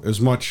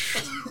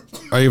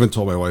even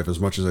told my wife, as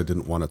much as I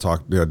didn't want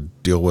to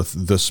deal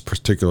with this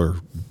particular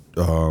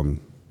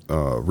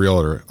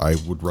realtor, I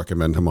would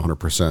recommend him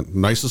 100%.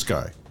 Nicest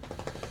guy.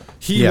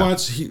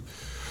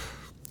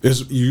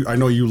 I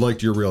know you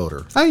liked your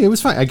realtor. It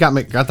was fine. I got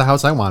the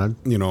house I wanted.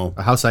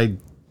 A house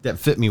that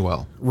fit me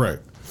well. Right.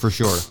 For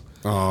sure.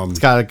 It's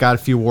got a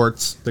few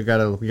warts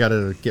that we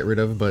gotta get rid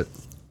of, but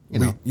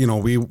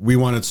we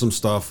wanted some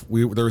stuff.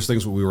 There was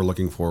things that we were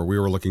looking for. We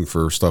were looking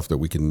for stuff that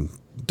we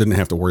didn't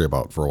have to worry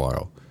about for a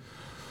while.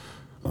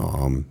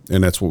 And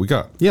that's what we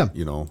got. Yeah.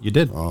 You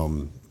did.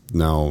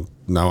 Now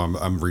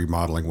I'm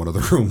remodeling one of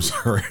the rooms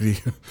already.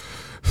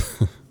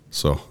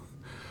 So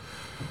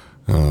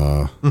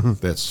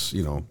that's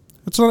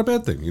it's not a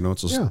bad thing.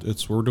 It's just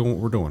it's we're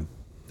doing.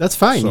 That's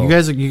fine. So,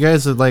 you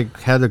guys had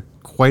had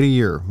quite a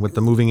year with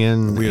the moving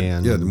in.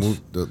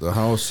 The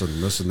house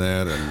and this and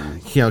that,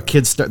 and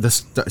kids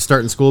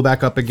starting school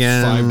back up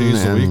again 5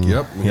 days a week.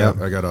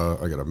 Yep. I got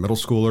a middle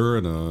schooler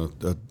and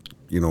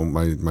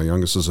my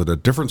youngest is at a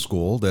different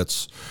school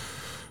that's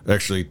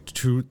actually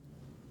 2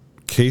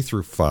 K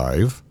through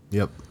 5.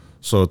 Yep.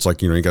 So it's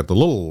like, you got the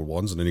little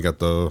ones and then you got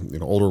the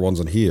older ones,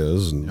 and he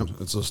is, and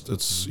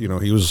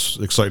he was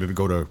excited to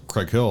go to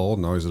Craig Hill,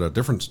 and now he's at a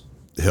different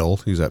hill.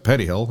 He's at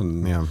Petty Hill,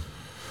 and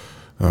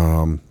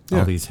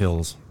all these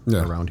hills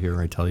around here,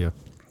 I tell you.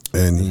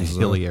 And he's a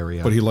hilly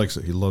area, but he likes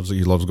it. He loves it.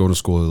 He loves going to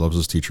school. He loves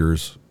his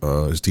teachers.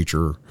 His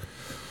teacher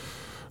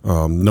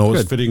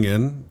Noah's fitting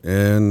in,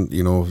 and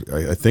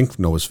I think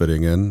Noah's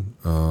fitting in.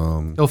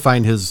 He'll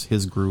find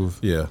his groove.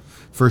 Yeah,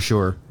 for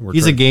sure.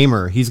 He's a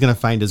gamer. He's going to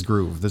find his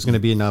groove. There's going to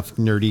be enough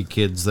nerdy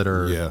kids that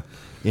are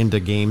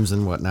into games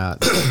and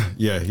whatnot.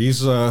 Yeah,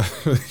 he's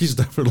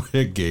definitely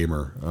a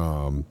gamer,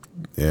 and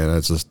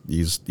it's just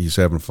he's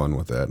having fun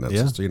with that. And that's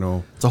just,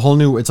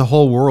 it's a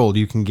whole world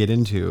you can get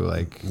into.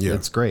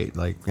 It's great.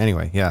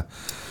 Anyway,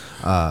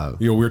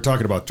 we were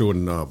talking about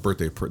doing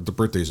the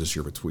birthdays this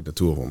year between the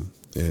two of them,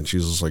 and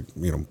she's just like,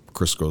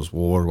 Chris goes,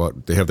 well, what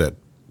about, they have that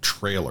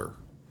trailer,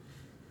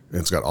 and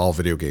it's got all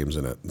video games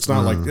in it. It's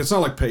not like it's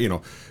like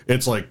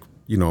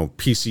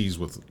PCs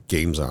with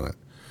games on it.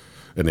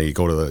 And then you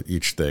go to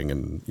each thing,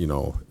 and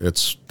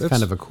it's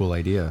kind of a cool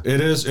idea.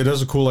 It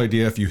is a cool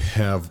idea if you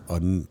have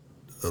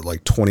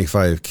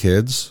 25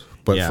 kids,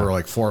 but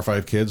for 4 or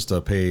 5 kids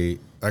to pay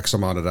X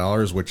amount of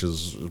dollars, which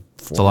is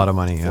it's a lot of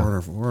money.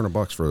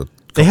 $400 for.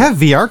 They have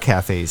VR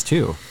cafes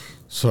too,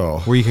 so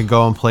where you can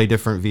go and play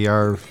different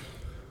VR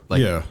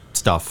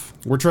stuff.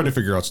 We're trying to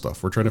figure out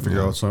stuff. We're trying to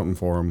figure out something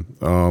for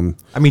them.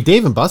 I mean,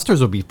 Dave and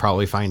Buster's would be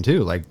probably fine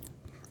too.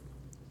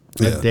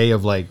 A day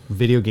of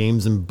video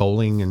games and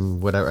bowling and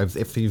whatever.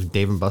 If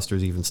Dave and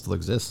Buster's even still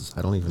exists,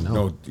 I don't even know.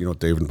 No, you know what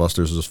Dave and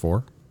Buster's is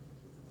for?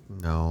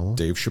 No.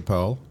 Dave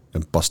Chappelle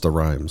and Busta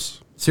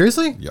Rhymes.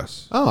 Seriously?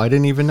 Yes. Oh, I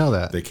didn't even know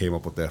that. They came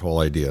up with that whole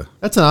idea.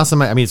 That's an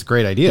awesome. I mean, it's a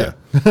great idea.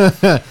 Yeah.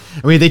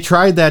 I mean, they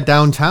tried that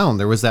downtown.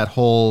 There was that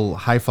whole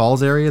High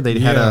Falls area. They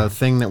had a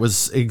thing that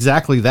was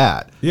exactly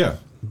that. Yeah.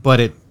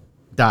 But it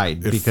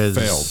died because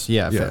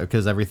failed.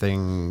 Because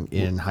everything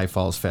in High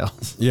Falls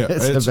fails. Yeah,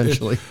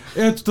 eventually.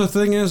 It's the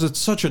thing is, it's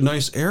such a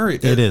nice area.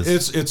 It is.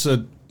 It's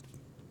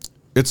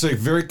a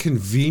very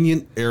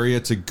convenient area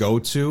to go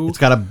to. It's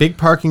got a big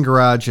parking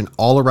garage, and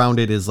all around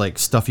it is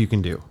stuff you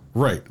can do.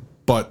 Right,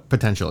 but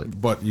potentially.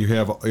 But you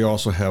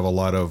also have a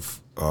lot of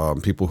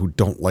people who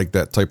don't like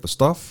that type of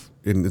stuff,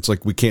 and it's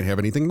like we can't have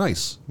anything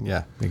nice.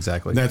 Yeah,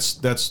 exactly. And that's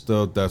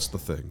the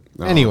thing.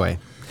 Anyway,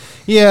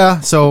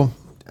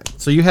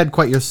 So you had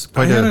I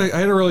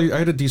had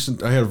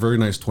a very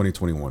nice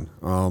 2021.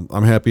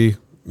 I'm happy.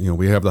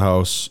 We have the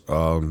house,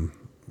 and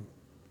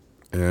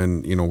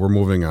we're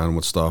moving on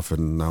with stuff,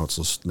 and now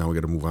we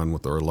got to move on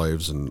with our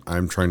lives, and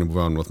I'm trying to move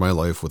on with my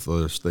life with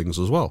those things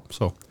as well.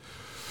 So,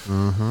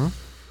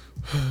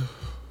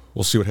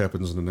 we'll see what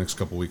happens in the next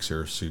couple weeks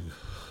here. See,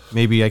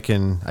 maybe I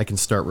can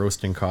start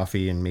roasting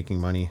coffee and making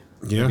money.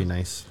 Yeah. That'd be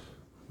nice.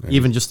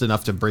 Even just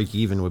enough to break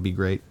even would be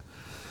great.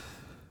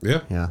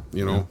 Yeah, Yeah,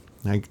 you know,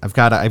 I've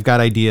got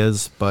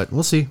ideas, but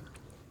we'll see.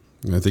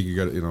 I think you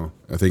got to,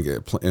 I think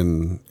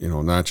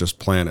not just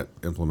plan it,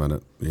 implement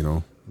it.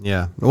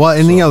 Yeah. Well,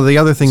 and the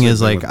other thing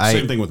is like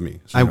same thing with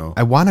me. So,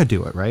 I want to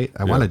do it, right?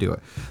 I want to do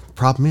it. The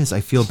problem is I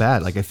feel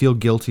bad. Like I feel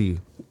guilty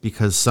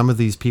because some of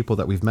these people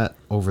that we've met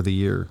over the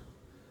year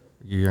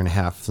and a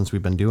half since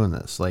we've been doing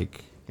this,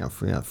 like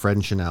Fred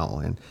and Chanel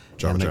and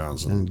Java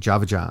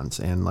Johns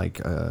and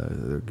like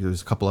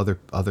there's a couple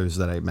others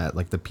that I met,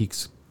 like the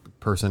Peaks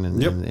person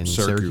in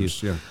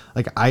Syracuse. Yeah.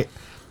 Like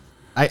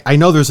I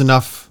know there's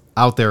enough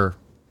out there.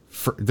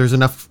 There's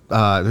enough.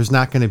 There's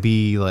not going to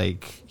be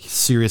like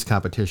serious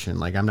competition.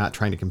 Like I'm not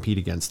trying to compete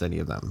against any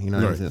of them. You know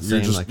what I'm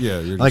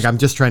saying? I'm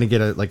just trying to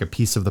get a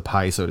piece of the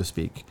pie, so to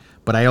speak.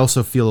 But I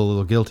also feel a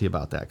little guilty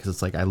about that because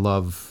it's like I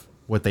love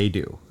what they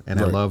do and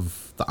I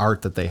love the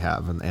art that they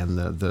have and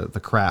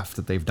the craft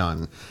that they've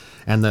done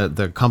and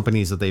the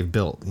companies that they've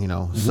built.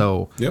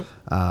 So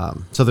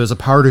so there's a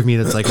part of me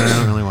that's like I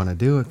don't really want to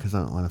do it because I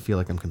don't want to feel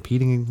like I'm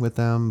competing with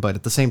them. But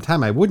at the same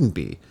time, I wouldn't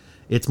be.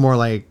 It's more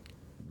like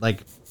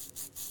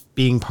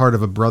being part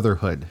of a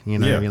brotherhood,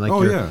 what I mean?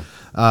 Like,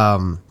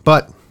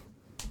 but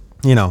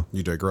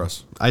you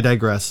digress. I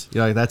digress.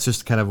 That's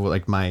just kind of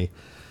like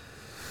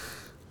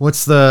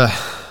what's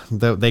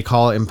they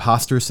call it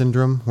imposter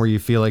syndrome, where you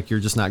feel like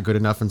you're just not good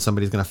enough and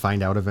somebody's going to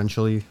find out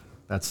eventually.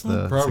 That's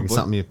it's like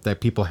something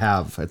that people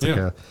have. It's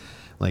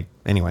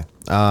anyway.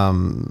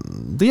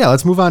 But yeah,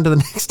 let's move on to the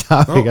next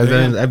topic.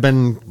 I've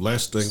been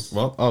last thing.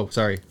 Well, oh,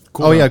 sorry.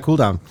 Cool down. Cool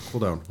down. Cool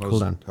down. Cool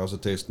down. How's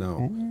it taste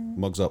now?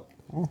 Mugs up.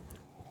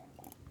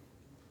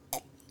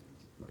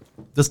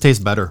 This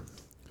tastes better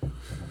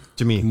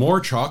to me.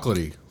 More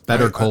chocolatey.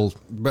 Better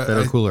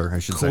cooler, I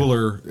should say.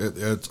 Cooler.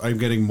 I'm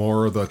getting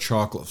more of the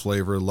chocolate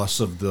flavor, less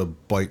of the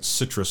bite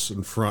citrus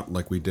in front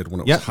like we did when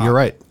it was hot. You're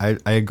right. I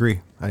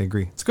agree.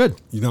 It's good.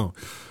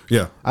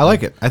 Yeah. I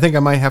like it. I think I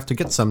might have to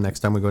get some next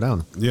time we go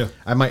down. Yeah.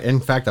 I might.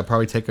 In fact, I'll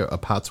probably take a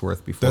pot's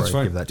worth before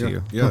I give that to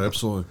you. Yeah,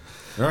 absolutely.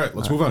 All right,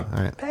 let's move on.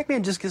 All right.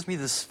 Pac-Man just gives me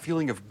this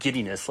feeling of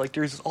giddiness, like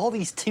there's all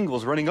these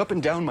tingles running up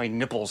and down my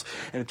nipples,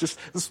 and it's just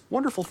this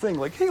wonderful thing,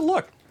 like, hey,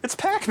 look, it's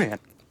Pac-Man.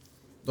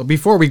 Well,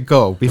 before we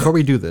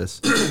do this,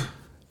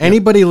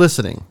 anybody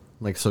listening,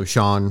 like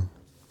Sean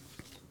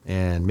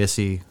and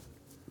Missy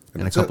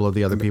and a couple of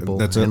the other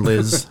people and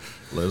Liz,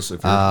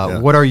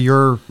 what are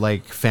your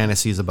like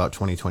fantasies about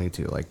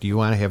 2022? Like, do you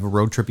want to have a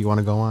road trip you want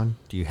to go on?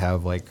 Do you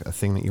have like a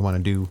thing that you want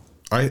to do?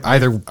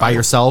 Either by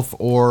yourself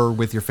or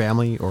with your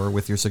family or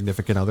with your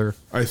significant other.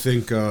 I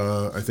think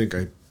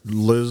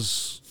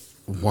Liz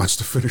wants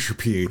to finish her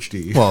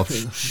PhD. Well,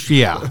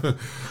 yeah.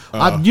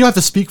 You don't have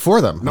to speak for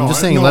them. I'm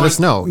just saying, let us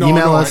know.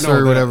 Email us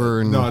or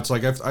whatever. No, it's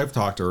like I've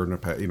talked to her in the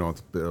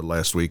past,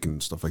 last week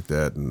and stuff like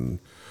that, and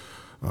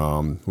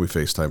we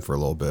FaceTime for a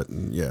little bit,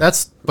 and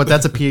that's a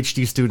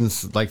PhD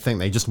student's like thing.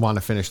 They just want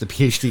to finish the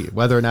PhD,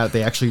 whether or not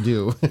they actually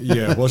do.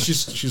 Yeah. Well, she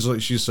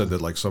said that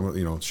like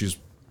she's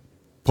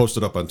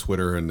posted up on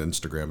Twitter and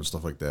Instagram and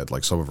stuff like that.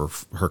 Like some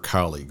of her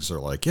colleagues are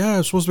like, yeah,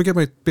 I'm supposed to get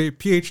my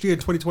PhD in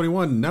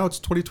 2021. Now it's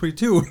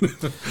 2022.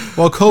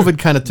 Well, COVID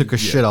kind of took a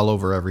shit all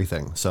over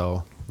everything.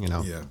 So,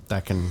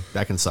 that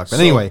can suck. But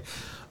anyway,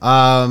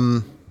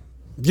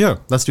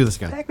 let's do this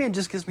again. Pac-Man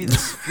just gives me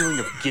this feeling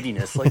of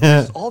giddiness, like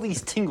there's all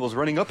these tingles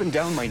running up and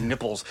down my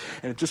nipples,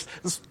 and it's just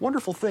this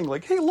wonderful thing,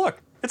 like, hey,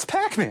 look, it's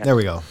Pac-Man. There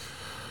we go.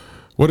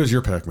 What is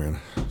your Pac-Man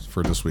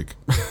for this week?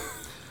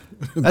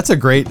 That's a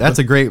great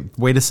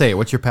way to say it.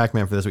 What's your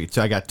Pac-Man for this week?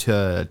 So I got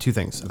two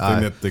things.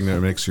 Thing that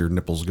makes your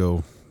nipples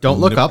go. Don't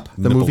Look Up,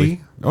 the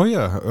movie. Oh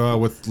yeah,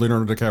 with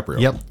Leonardo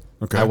DiCaprio. Yep.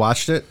 Okay. I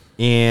watched it,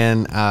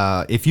 and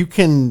if you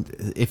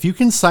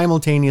can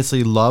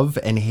simultaneously love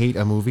and hate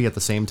a movie at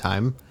the same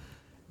time,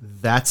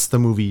 that's the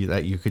movie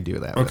that you could do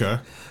that with.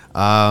 Okay.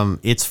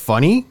 It's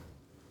funny,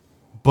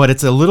 but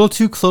it's a little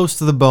too close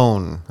to the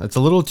bone. It's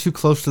a little too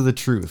close to the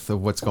truth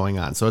of what's going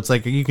on. So it's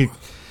like he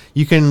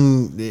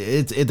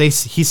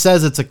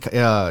says it's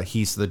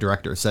the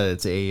director said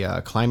it's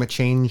a climate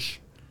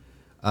change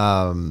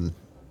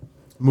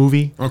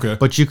movie. Okay.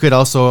 But you could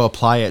also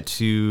apply it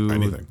to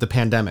anything. The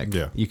pandemic.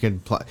 Yeah. You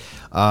could apply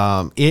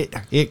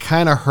it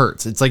kind of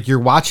hurts. It's like you're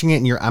watching it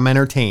and I'm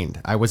entertained.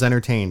 I was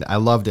entertained. I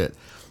loved it.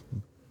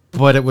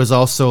 But it was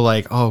also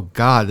like, oh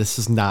God, this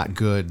is not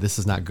good. This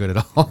is not good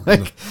at all.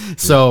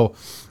 So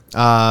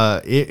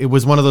it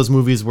was one of those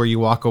movies where you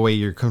walk away,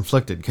 you're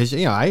conflicted because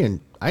I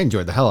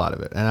enjoyed the hell out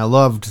of it, and I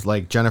loved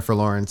like Jennifer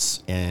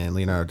Lawrence and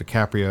Leonardo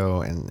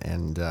DiCaprio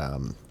and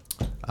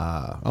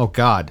oh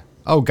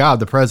God,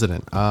 the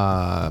president,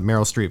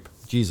 Meryl Streep,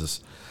 Jesus,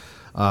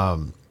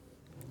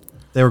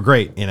 they were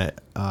great in it.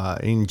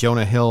 And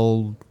Jonah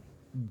Hill,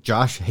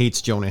 Josh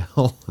hates Jonah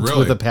Hill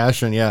with a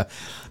passion, yeah,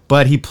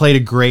 but he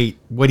played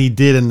what he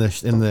did in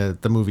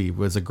the movie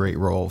was a great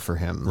role for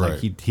him. Right. Like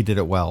he did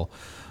it well.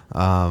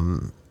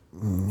 So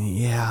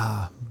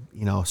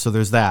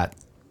there's that.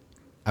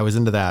 I was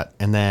into that,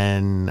 and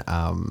then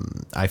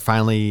I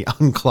finally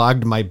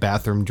unclogged my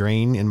bathroom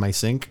drain in my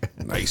sink.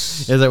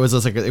 Nice. It was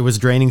just like it was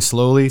draining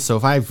slowly. So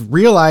if I've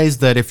realized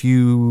that if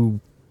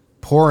you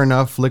pour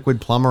enough liquid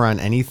plumber on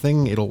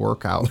anything, it'll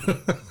work out.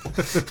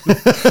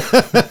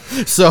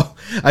 So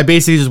I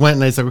basically just went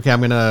and I said, okay,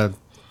 I'm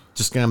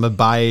gonna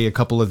buy a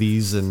couple of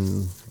these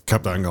and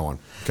Kept on going.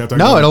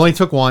 no, it only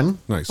took one.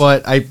 Nice.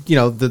 But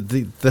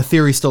the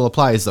theory still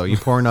applies though. You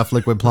pour enough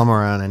liquid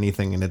plumber on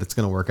anything and it's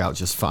gonna work out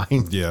just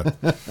fine. Yeah.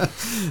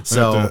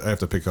 So I have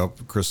to pick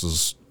up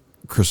Chris's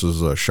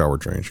shower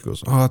drain. She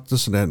goes, oh,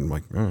 this and that. And I'm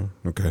like, oh,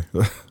 okay.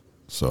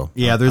 So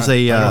yeah, there's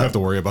I don't have to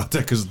worry about that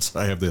because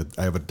I have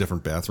a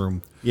different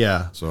bathroom.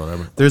 yeah. So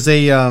There's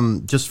a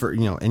just for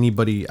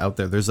anybody out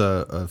there. There's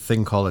a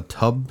thing called a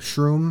tub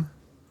shroom.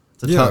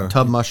 It's a Yeah.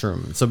 tub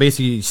mushroom. So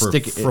basically, you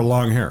stick for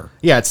long hair.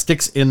 Yeah, it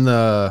sticks in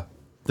the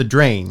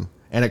drain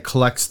and it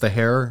collects the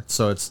hair.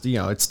 So it's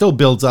it still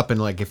builds up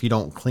and like if you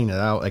don't clean it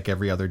out like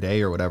every other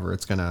day or whatever,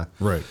 it's gonna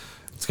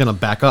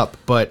back up.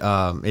 But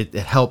it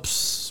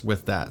helps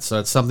with that.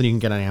 So it's something you can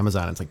get on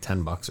Amazon. It's like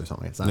 $10 or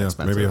something. It's not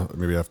expensive.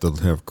 Maybe I have to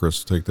have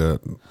Chris take that.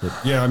 But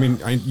yeah, I mean,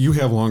 you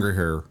have longer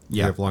hair.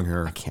 Yeah, You have long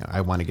hair. I can't.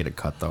 I want to get it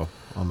cut though.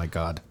 Oh my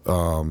god.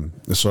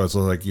 So it's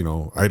like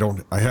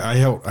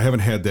I haven't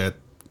had that.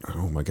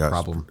 Oh my gosh.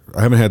 Problem.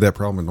 I haven't had that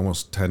problem in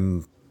almost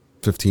 10,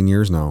 15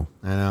 years now.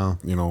 I know.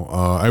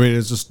 I mean,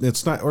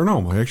 it's not, or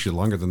no, actually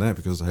longer than that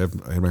because I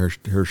had my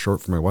hair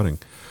short for my wedding.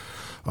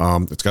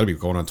 It's got to be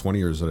going on 20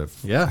 years that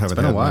it's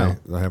been a while.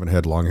 I haven't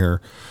had long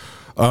hair.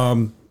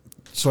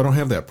 So I don't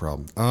have that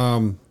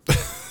problem.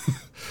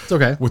 It's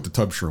okay. With the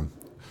tub shroom.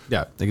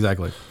 Yeah,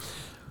 exactly.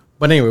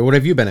 But anyway, what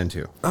have you been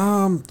into?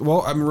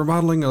 Well, I'm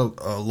remodeling a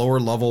lower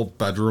level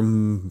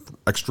bedroom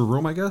extra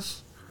room, I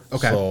guess.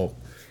 Okay. So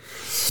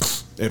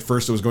at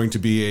first it was going to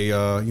be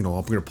I'm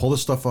going to pull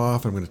this stuff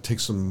off. I'm going to take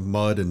some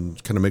mud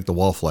and kind of make the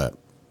wall flat.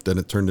 Then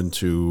it turned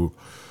into,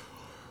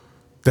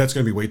 that's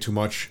going to be way too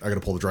much. I got to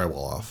pull the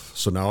drywall off.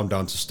 So now I'm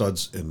down to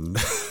studs and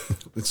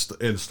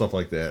and stuff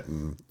like that.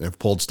 And I've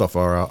pulled stuff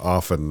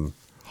off and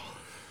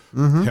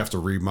have to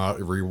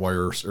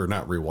rewire, or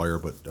not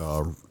rewire,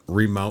 but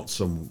remount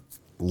some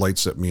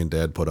lights that me and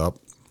Dad put up.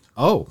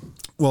 Oh,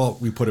 Well,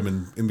 we put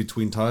them in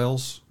between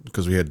tiles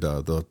because we had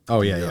the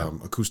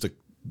acoustic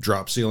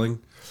drop ceiling.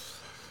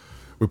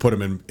 We put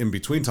them in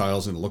between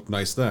tiles and it looked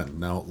nice then.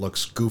 Now it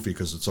looks goofy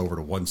because it's over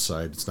to one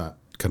side. It's not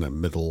kind of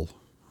middle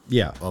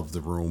yeah. of the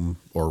room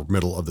or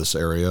middle of this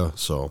area.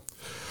 So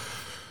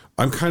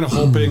I'm kind of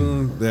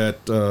hoping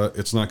that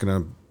it's not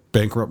going to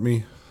bankrupt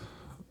me.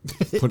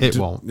 It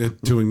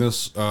won't. Doing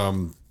this,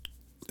 putting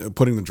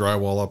the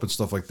drywall up and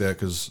stuff like that,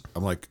 because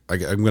I'm like,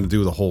 I'm going to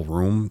do the whole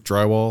room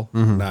drywall,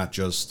 not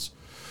just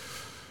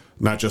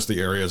the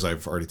areas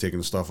I've already taken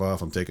the stuff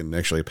off. I'm taking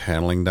actually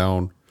paneling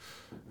down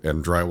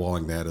and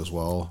drywalling that as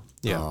well.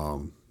 Yeah.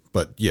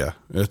 But yeah,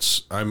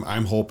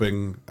 I'm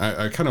hoping,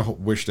 I kind of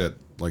wish that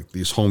like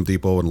these Home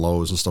Depot and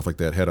Lowe's and stuff like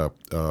that had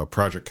a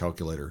project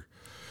calculator.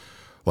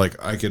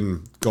 Like I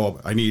can go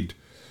up, I need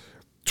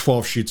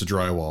 12 sheets of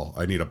drywall.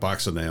 I need a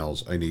box of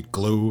nails. I need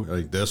glue. I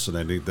need this and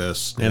I need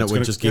this. And it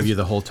would just give you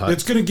the whole touch.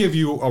 It's going to give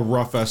you a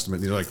rough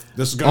estimate. You're like,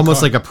 this is going to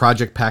Almost like a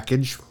project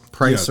package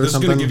price or this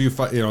something. is going to give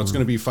you, it's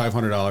going to be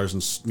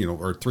 $500 and,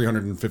 or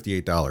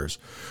 $358.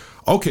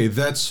 Okay,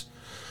 that's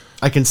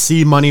I can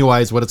see money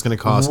wise what it's going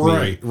to cost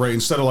me. Right.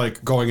 Instead of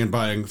like going and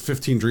buying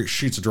 15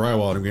 sheets of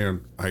drywall,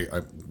 and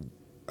I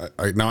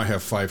now I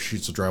have 5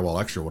 sheets of drywall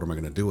extra. What am I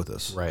going to do with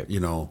this? Right.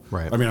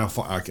 Right. I mean,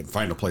 I can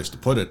find a place to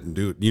put it and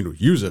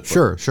use it.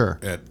 Sure.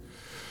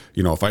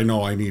 If I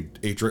know I need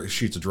 8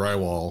 sheets of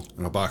drywall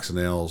and a box of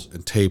nails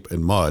and tape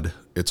and mud,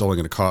 it's only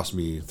going to cost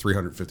me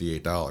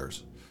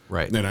 $358.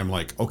 Right. And then I'm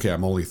like, okay,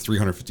 I'm only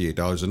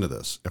 $358 into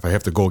this. If I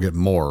have to go get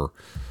more,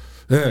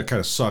 it kind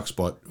of sucks,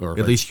 but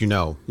At least you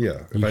know.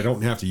 Yeah, if I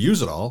don't have to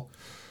use it all,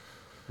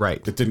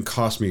 Right. it didn't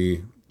cost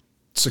me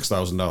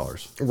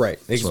 $6,000. Right.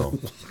 So,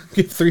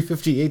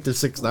 $358 to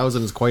 $6,000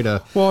 is quite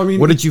a. Well, I mean,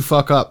 what did you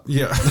fuck up?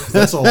 yeah,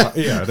 that's a lot.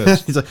 Yeah, it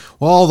is He's like,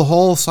 well, the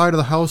whole side of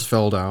the house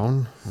fell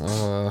down.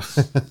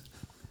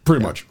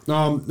 pretty much.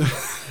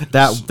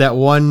 That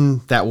one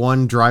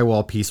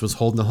drywall piece was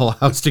holding the whole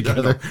house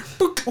together.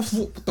 What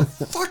the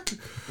fuck?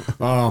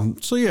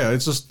 So yeah,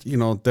 it's just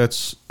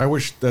that's. I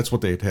wish that's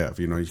what they'd have.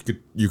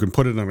 You can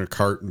put it on a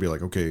cart and be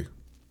like, okay,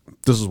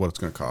 this is what it's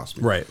going to cost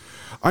me. Right.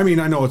 I mean,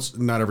 I know it's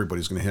not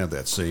everybody's going to have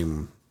that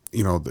same.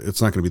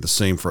 It's not going to be the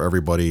same for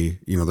everybody.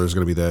 There's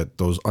going to be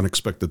those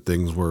unexpected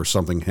things where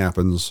something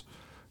happens,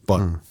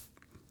 but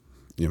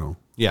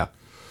Yeah.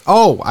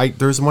 Oh,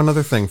 there's one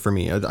other thing for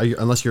me.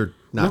 Unless you're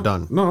not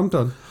done. No, I'm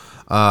done.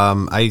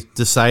 I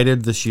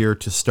decided this year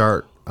to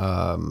start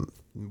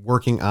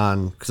working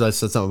on, because I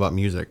said something about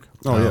music.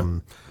 Oh, yeah.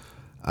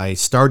 I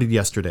started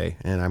yesterday,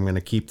 and I'm going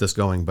to keep this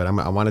going, but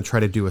I want to try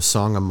to do a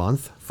song a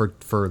month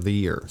for the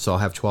year. So I'll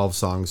have 12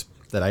 songs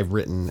that I've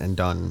written and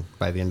done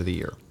by the end of the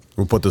year.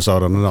 We'll put this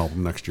out on an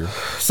album next year.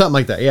 Something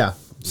like that, yeah.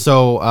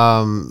 So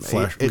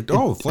Flash. There you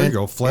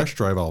go. Flash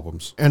drive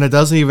albums. And it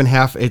doesn't even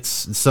have. It's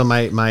so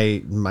my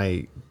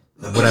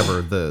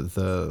whatever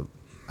the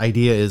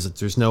idea is that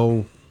there's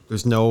no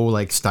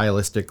like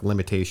stylistic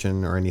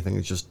limitation or anything.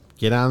 It's just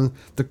get on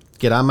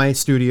my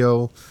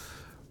studio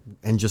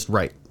and just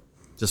write.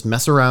 Just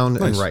mess around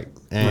and write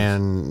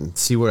and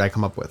see what I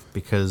come up with,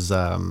 because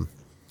I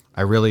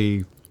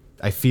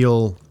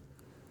feel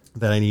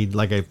that I need,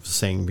 like I was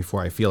saying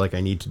before, I feel like I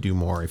need to do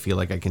more. I feel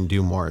like I can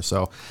do more.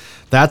 So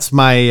that's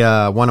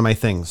my one of my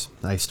things.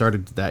 I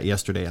started that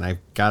yesterday, and I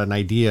got an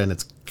idea, and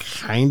it's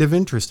kind of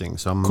interesting.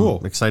 So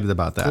I'm excited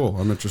about that. Cool.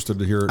 I'm interested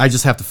to hear it. I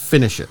just have to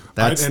finish it.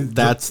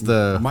 That's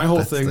my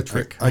whole thing. The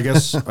trick. I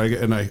guess I'm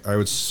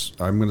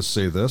going to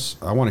say this.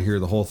 I want to hear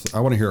the whole. I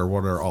want to hear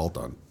what are all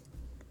done.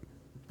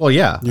 Well,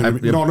 yeah.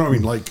 You know what I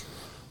mean? Like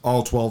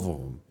all 12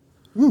 of them.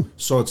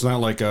 So it's not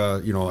like,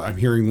 I'm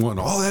hearing one,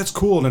 oh, that's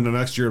cool. And then the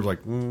next year, it's like,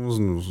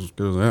 wasn't as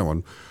good as that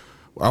one.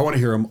 I want to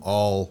hear them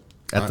all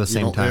at the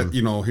same time.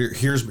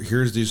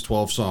 Here's these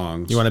 12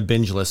 songs. You want to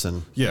binge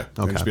listen? Yeah.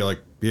 Okay. And just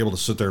be able to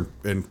sit there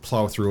and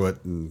plow through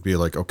it and be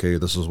like, okay,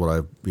 this is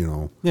what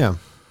Yeah.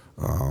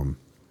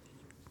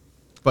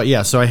 But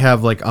yeah, so I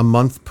have like a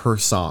month per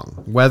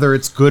song. Whether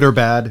it's good or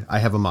bad, I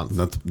have a month.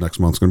 Next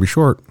month's going to be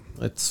short.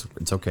 It's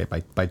okay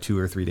by 2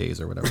 or 3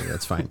 days or whatever.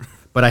 That's fine.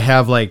 But I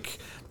have like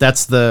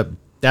that's the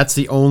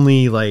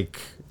only like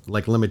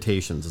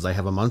limitations is I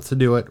have a month to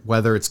do it.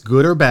 Whether it's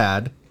good or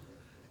bad,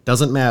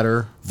 doesn't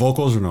matter.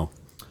 Vocals or no?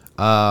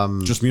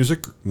 Just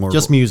music.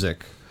 Just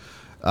music.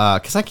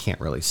 Because I can't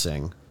really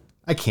sing.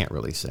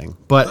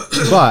 But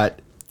if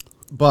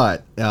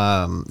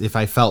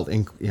I felt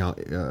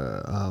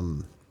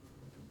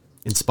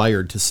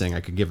inspired to sing,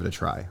 I could give it a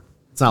try.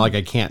 It's not like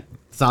I can't.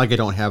 It's not like I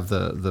don't have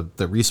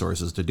the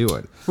resources to do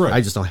it. Right. I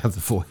just don't have the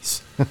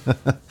voice.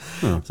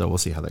 So we'll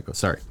see how that goes.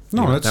 Sorry.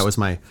 No, anyway, that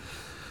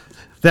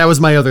was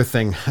my other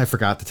thing. I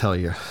forgot to tell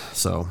you.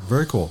 So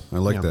very cool. I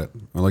like that.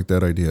 I like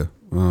that idea.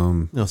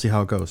 We'll see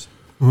how it goes.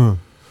 All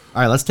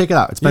right, let's take it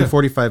out. It's been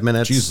 45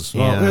 minutes. Jesus.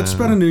 Well, it's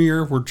been a new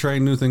year. We're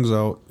trying new things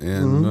out,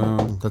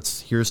 and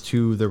here's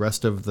to the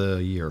rest of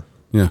the year.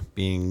 Yeah.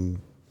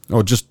 Being.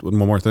 Oh, just one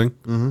more thing.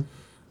 Mm-hmm.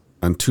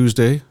 On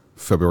Tuesday,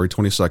 February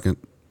 22nd,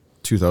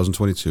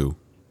 2022.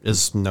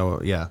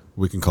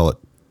 We can call it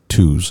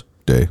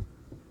Tuesday.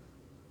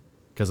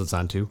 Because it's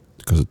on 2?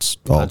 Because it's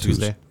all on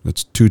Tuesday.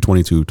 It's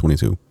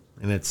 2/22/22.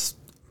 And it's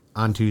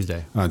on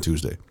Tuesday. On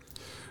Tuesday.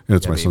 And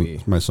it's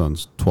my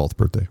son's 12th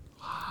birthday.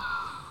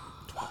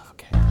 12,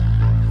 okay.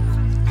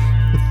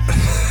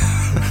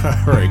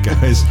 All right,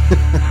 guys.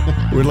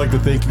 We'd like to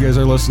thank you guys,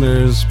 our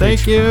listeners.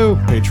 Thank you.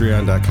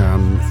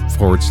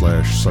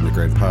 Patreon.com/Sunday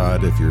Grind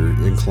Pod if you're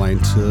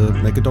inclined to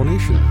make a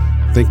donation.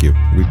 Thank you.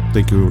 We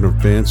thank you in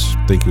advance.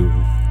 Thank you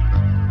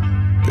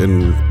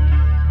in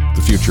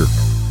the future,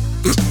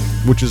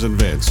 which is in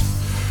advance.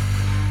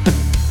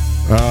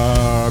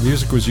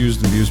 Music was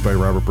used and used by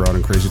Robert Brown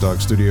and Crazy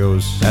Dog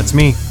Studios. That's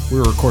me. We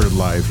were recorded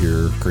live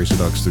here, Crazy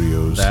Dog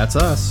Studios. That's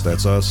us.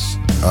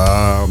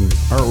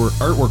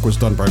 Artwork was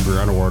done by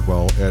Brianna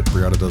Wardwell at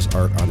Brianna Does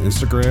Art on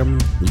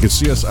Instagram. You can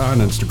see us on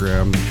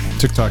Instagram,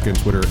 TikTok, and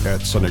Twitter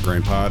at Sunday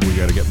Grind Pod. We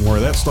got to get more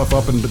of that stuff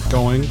up and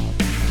going.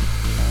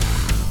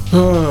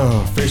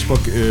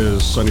 Facebook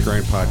is Sunday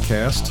Grind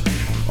Podcast,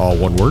 all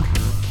one word.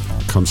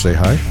 Come say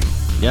hi.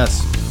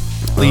 Yes,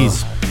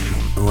 please.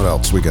 What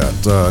else we got?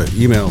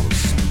 Emails,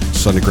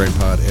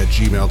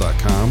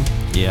 sundayggrindpod@gmail.com.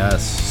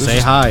 Yes, say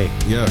hi.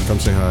 Yeah, come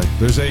say hi.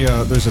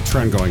 There's a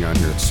trend going on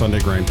here. It's Sunday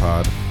Grind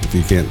Pod, if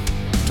you can't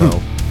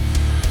tell.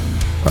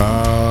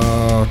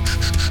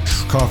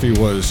 Coffee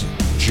was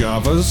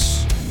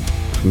Java's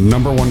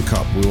 #1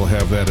 cup. We will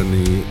have that in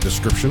the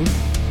description.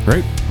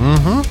 Right?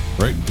 Mm-hmm.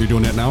 Right? You're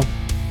doing that now?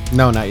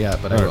 No, not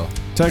yet, but I will.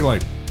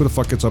 Tagline. Who the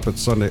fuck gets up at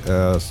Sunday,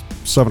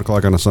 7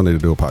 o'clock on a Sunday to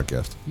do a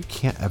podcast? You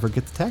can't ever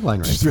get the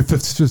tagline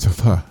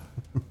right.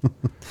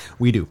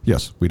 We do.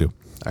 Yes, we do.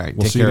 All right.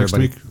 We'll take see care, you next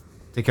everybody. week.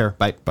 Take care.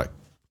 Bye. Bye.